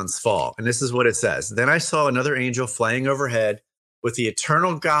Babylon's fall. And this is what it says. Then I saw another angel flying overhead with the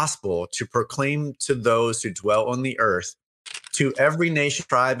eternal gospel to proclaim to those who dwell on the earth, to every nation,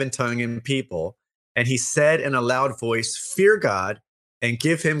 tribe, and tongue and people. And he said in a loud voice, fear God and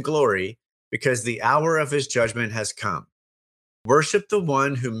give him glory, because the hour of his judgment has come. Worship the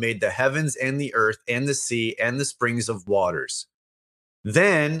one who made the heavens and the earth and the sea and the springs of waters.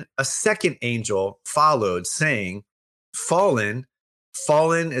 Then a second angel followed, saying, fallen,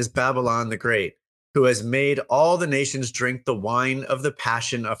 fallen is Babylon the Great, who has made all the nations drink the wine of the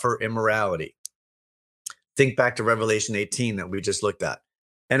passion of her immorality. Think back to Revelation 18 that we just looked at.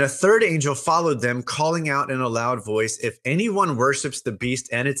 And a third angel followed them, calling out in a loud voice, if anyone worships the beast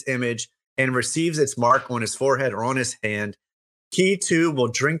and its image and receives its mark on his forehead or on his hand, he too will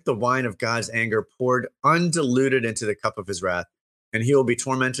drink the wine of God's anger, poured undiluted into the cup of his wrath, and he will be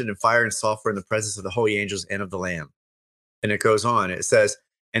tormented in fire and sulfur in the presence of the holy angels and of the Lamb. And it goes on. It says,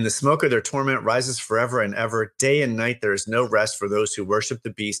 and the smoke of their torment rises forever and ever. Day and night there is no rest for those who worship the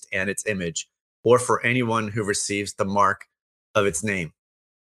beast and its image, or for anyone who receives the mark of its name.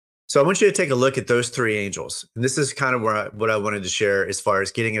 So I want you to take a look at those three angels. And this is kind of what I wanted to share as far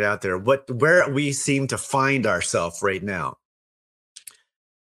as getting it out there, where we seem to find ourselves right now.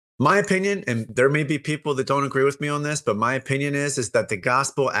 My opinion, and there may be people that don't agree with me on this, but my opinion is that the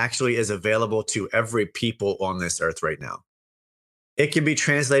gospel actually is available to every people on this earth right now. It can be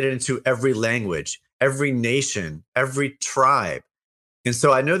translated into every language, every nation, every tribe. And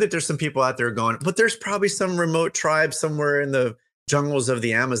so I know that there's some people out there going, but there's probably some remote tribe somewhere in the jungles of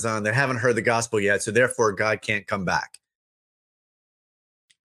the Amazon that haven't heard the gospel yet, so therefore God can't come back.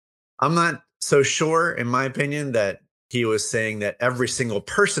 I'm not so sure, in my opinion, that he was saying that every single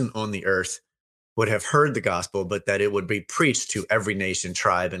person on the earth would have heard the gospel, but that it would be preached to every nation,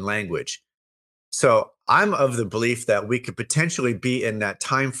 tribe, and language. So I'm of the belief that we could potentially be in that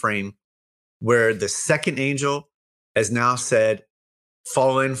time frame where the second angel has now said,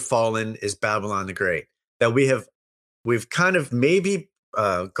 fallen, fallen is Babylon the Great. That we've kind of maybe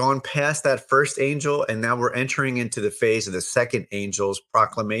gone past that first angel, and now we're entering into the phase of the second angel's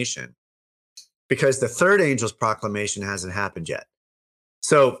proclamation, because the third angel's proclamation hasn't happened yet.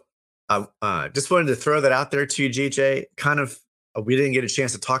 So just wanted to throw that out there to you, GJ. Kind of, we didn't get a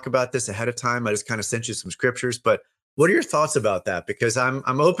chance to talk about this ahead of time. I just kind of sent you some scriptures, but what are your thoughts about that? Because I'm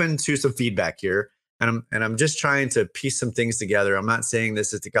open to some feedback here, and I'm just trying to piece some things together. I'm not saying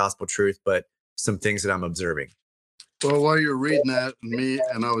this is the gospel truth, but some things that I'm observing. Well, while you're reading that,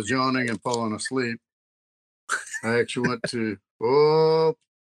 and I was yawning and falling asleep, I actually went to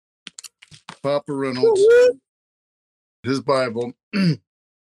Papa Reynolds, his Bible.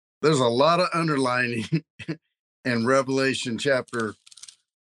 There's a lot of underlining in Revelation chapter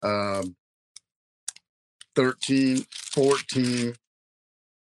 13, 14,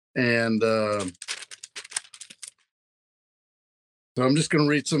 and so I'm just going to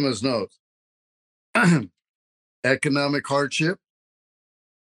read some of his notes. Economic hardship,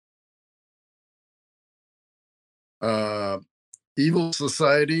 evil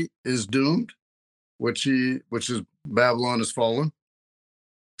society is doomed, which is Babylon has fallen.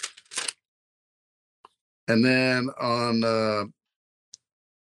 And then on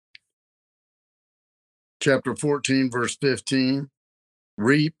chapter 14, verse 15,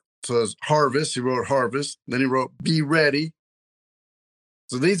 reap, says harvest. He wrote harvest. Then he wrote be ready.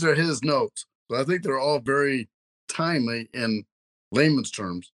 So these are his notes. So I think they're all very timely in layman's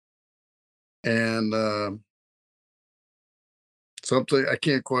terms. And something, I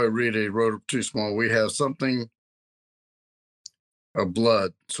can't quite read it. He wrote it too small. We have something of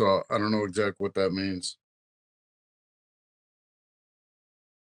blood. So I don't know exactly what that means.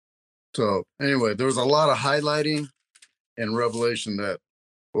 So anyway, there was a lot of highlighting in Revelation that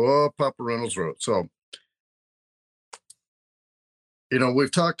Papa Reynolds wrote. So,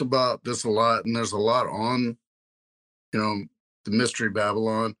 we've talked about this a lot, and there's a lot on, the Mystery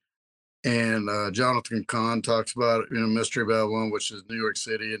Babylon. And Jonathan Kahn talks about, Mystery Babylon, which is New York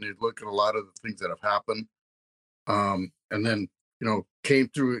City, and you look at a lot of the things that have happened. And then, came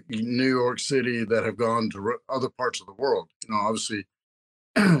through New York City that have gone to other parts of the world. Obviously,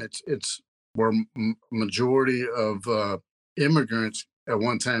 it's where majority of immigrants at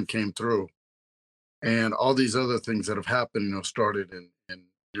one time came through, and all these other things that have happened, started in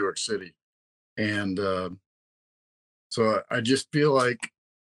New York City. And so I just feel like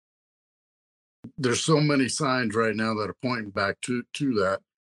there's so many signs right now that are pointing back to that.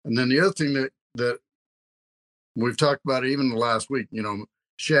 And then the other thing that We've talked about it even last week,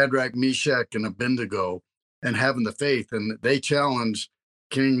 Shadrach, Meshach, and Abednego, and having the faith. And they challenged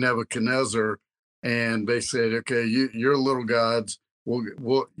King Nebuchadnezzar, and they said, okay, you're little gods.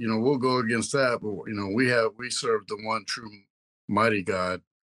 We'll go against that. But, we serve the one true mighty God.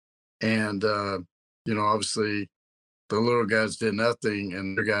 And, obviously the little gods did nothing,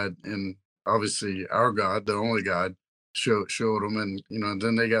 and their God, and obviously our God, the only God, showed them. And,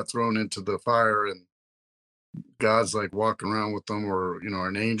 then they got thrown into the fire, and God's like walking around with them, or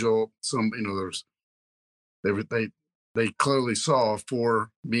an angel. They clearly saw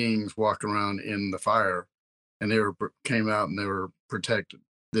four beings walking around in the fire, and came out and they were protected.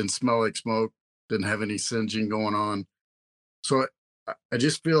 Didn't smell like smoke. Didn't have any singeing going on. So I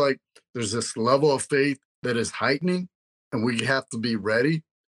just feel like there's this level of faith that is heightening, and we have to be ready.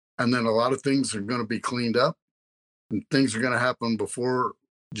 And then a lot of things are going to be cleaned up, and things are going to happen before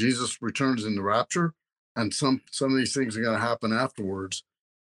Jesus returns in the rapture. And some of these things are going to happen afterwards.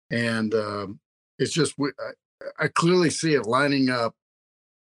 And it's just, I clearly see it lining up.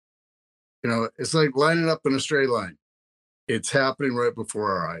 It's like lining up in a straight line. It's happening right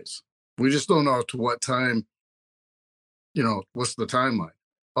before our eyes. We just don't know to what time, what's the timeline.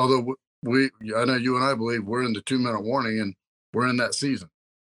 Although I know you and I believe we're in the 2-minute warning, and we're in that season.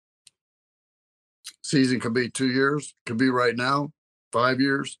 Season could be 2 years, could be right now, 5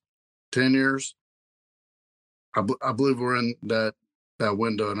 years, 10 years. I believe we're in that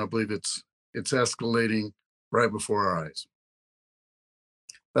window, and I believe it's escalating right before our eyes.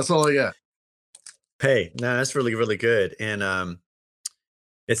 That's all I got. Hey, no, that's really, really good. And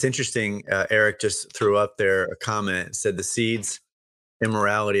it's interesting. Eric just threw up there a comment, said the seeds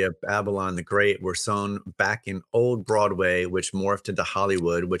immorality of Babylon the Great were sown back in old Broadway, which morphed into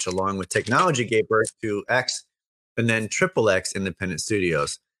Hollywood, which along with technology gave birth to X and then XXX independent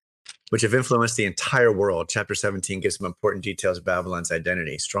studios, which have influenced the entire world. Chapter 17 gives some important details of Babylon's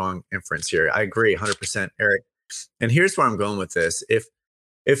identity. Strong inference here. I agree 100%, Eric. And here's where I'm going with this.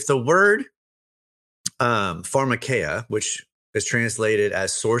 If the word pharmakeia, which is translated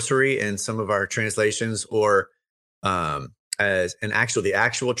as sorcery in some of our translations, or as the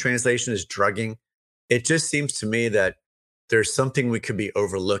actual translation is drugging, it just seems to me that there's something we could be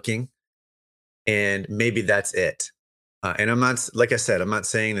overlooking, and maybe that's it. And I'm not, like I said, I'm not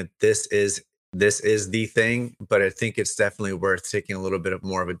saying that this is the thing, but I think it's definitely worth taking a little bit of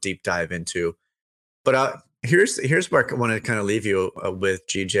more of a deep dive into. But here's where I want to kind of leave you with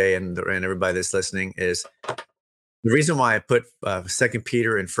GJ and everybody that's listening is the reason why I put 2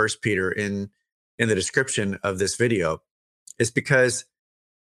 Peter and 1 Peter in the description of this video is because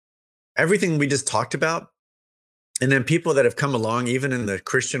everything we just talked about, and then people that have come along, even in the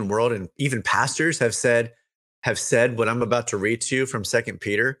Christian world, and even pastors have said what I'm about to read to you from 2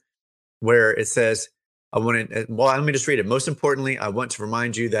 Peter, where it says, let me just read it. Most importantly, I want to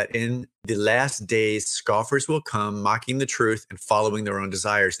remind you that in the last days, scoffers will come, mocking the truth and following their own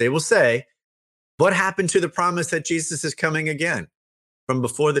desires. They will say, what happened to the promise that Jesus is coming again? From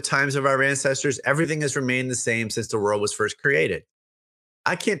before the times of our ancestors, everything has remained the same since the world was first created.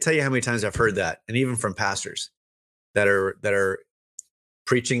 I can't tell you how many times I've heard that, and even from pastors that are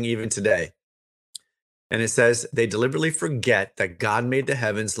preaching even today. And it says, they deliberately forget that God made the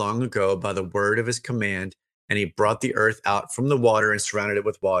heavens long ago by the word of his command, and he brought the earth out from the water and surrounded it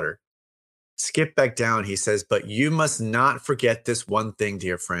with water. Skip back down, he says, but you must not forget this one thing,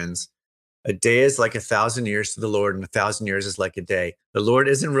 dear friends. A day is like 1,000 years to the Lord, and 1,000 years is like a day. The Lord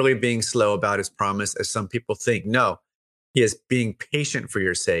isn't really being slow about his promise, as some people think. No, he is being patient for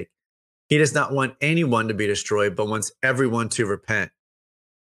your sake. He does not want anyone to be destroyed, but wants everyone to repent.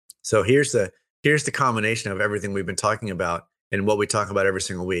 So here's the combination of everything we've been talking about and what we talk about every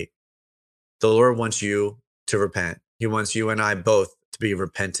single week. The Lord wants you to repent. He wants you and I both to be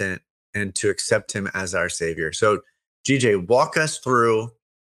repentant and to accept him as our Savior. So, GJ, walk us through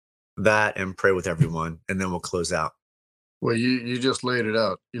that and pray with everyone, and then we'll close out. Well, you just laid it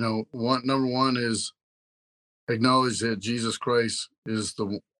out. Number one is acknowledge that Jesus Christ is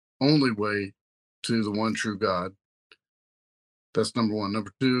the only way to the one true God. That's number one.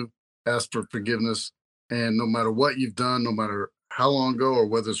 Number two, ask for forgiveness. And no matter what you've done, no matter how long ago or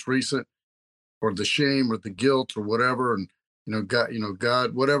whether it's recent, or the shame or the guilt or whatever, and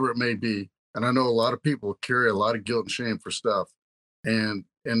God, whatever it may be. And I know a lot of people carry a lot of guilt and shame for stuff, and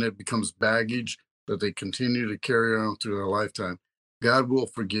it becomes baggage that they continue to carry on through their lifetime. God will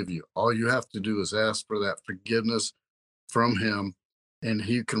forgive you. All you have to do is ask for that forgiveness from him, and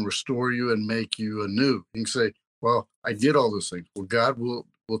he can restore you and make you anew. You can say, well, I did all those things. Well, God will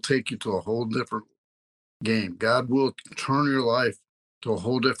take you to a whole different game. God will turn your life to a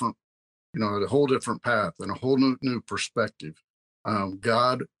whole different a whole different path and a whole new perspective.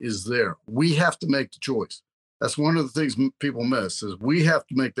 God is there. We have to make the choice. That's one of the things people miss, is we have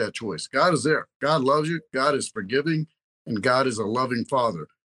to make that choice. God is there. God loves you. God is forgiving, and God is a loving Father.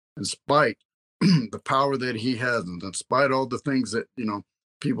 In spite the power that he has, and in spite all the things that,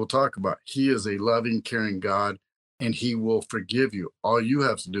 people talk about, he is a loving, caring God, and he will forgive you. All you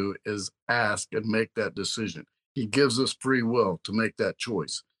have to do is ask and make that decision. He gives us free will to make that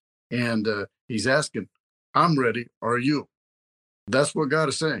choice. And he's asking, I'm ready. Are you? That's what God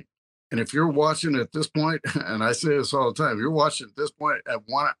is saying. And if you're watching at this point, and I say this all the time, you're watching at this point at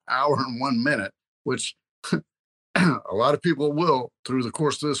 1 hour and 1 minute, which a lot of people will through the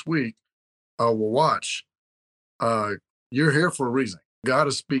course of this week, will watch. You're here for a reason. God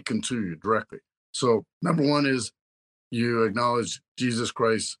is speaking to you directly. So number one is you acknowledge Jesus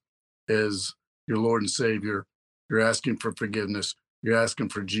Christ as your Lord and Savior. You're asking for forgiveness. You're asking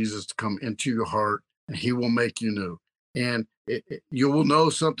for Jesus to come into your heart, and he will make you new. And you will know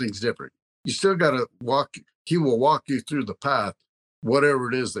something's different. You still got to walk. He will walk you through the path,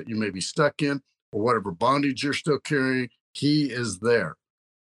 whatever it is that you may be stuck in, or whatever bondage you're still carrying. He is there.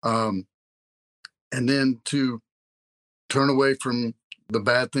 And then to turn away from the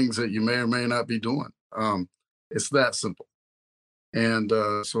bad things that you may or may not be doing. It's that simple. And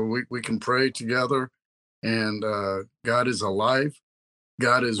so we can pray together, and God is alive.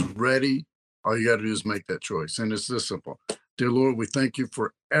 God is ready. All you got to do is make that choice. And it's this simple. Dear Lord, we thank you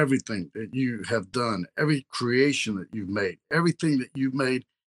for everything that you have done, every creation that you've made, everything that you've made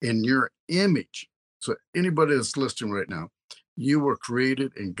in your image. So anybody that's listening right now, you were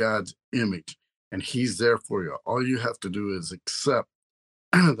created in God's image, and he's there for you. All you have to do is accept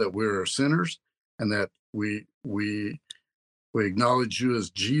that we're sinners, and that we acknowledge you as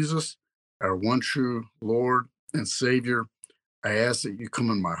Jesus, our one true Lord and Savior. I ask that you come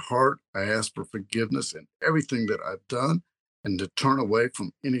in my heart. I ask for forgiveness in everything that I've done, and to turn away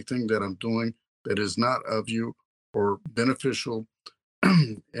from anything that I'm doing that is not of you or beneficial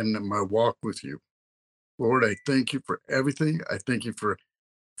in my walk with you. Lord, I thank you for everything. I thank you for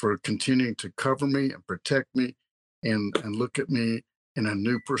continuing to cover me and protect me, and look at me in a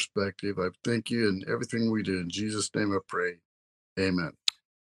new perspective. I thank you in everything we do. In Jesus' name I pray. Amen.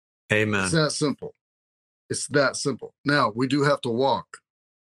 Amen. It's that simple. It's that simple. Now, we do have to walk.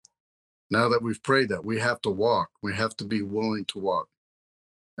 Now that we've prayed that, we have to walk. We have to be willing to walk.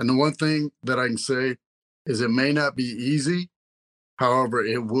 And the one thing that I can say is it may not be easy. However,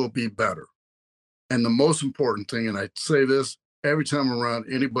 it will be better. And the most important thing, and I say this every time around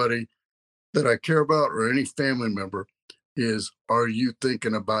anybody that I care about or any family member, is, are you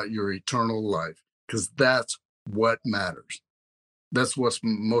thinking about your eternal life? Because that's what matters. That's what's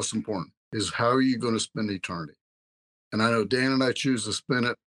most important, is how are you going to spend eternity? And I know Dan and I choose to spend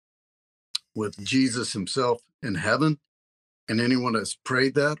it with Jesus himself in heaven. And anyone that's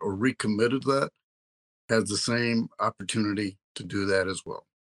prayed that or recommitted that has the same opportunity to do that as well.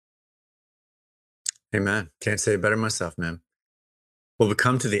 Amen. Can't say it better myself, man. Well, we've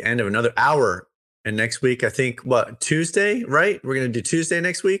come to the end of another hour. And next week, I think, Tuesday, right? We're going to do Tuesday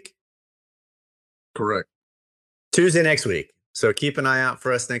next week? Correct. Tuesday next week. So keep an eye out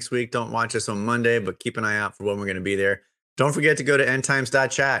for us next week. Don't watch us on Monday, but keep an eye out for when we're going to be there. Don't forget to go to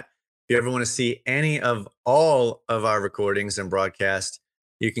endtimes.chat. If you ever want to see any of all of our recordings and broadcasts,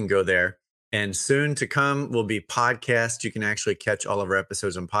 you can go there. And soon to come will be podcasts. You can actually catch all of our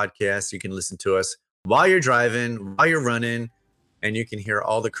episodes on podcasts. You can listen to us while you're driving, while you're running, and you can hear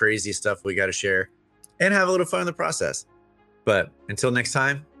all the crazy stuff we got to share and have a little fun in the process. But until next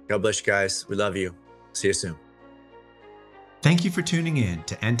time, God bless you guys. We love you. See you soon. Thank you for tuning in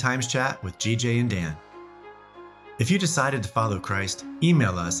to End Times Chat with GJ and Dan. If you decided to follow Christ,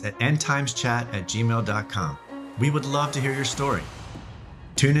 email us at endtimeschat@gmail.com. We would love to hear your story.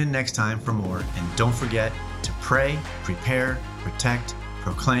 Tune in next time for more, and don't forget to pray, prepare, protect,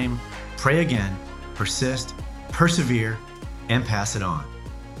 proclaim, pray again, persist, persevere, and pass it on.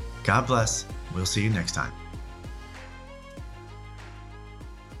 God bless. We'll see you next time.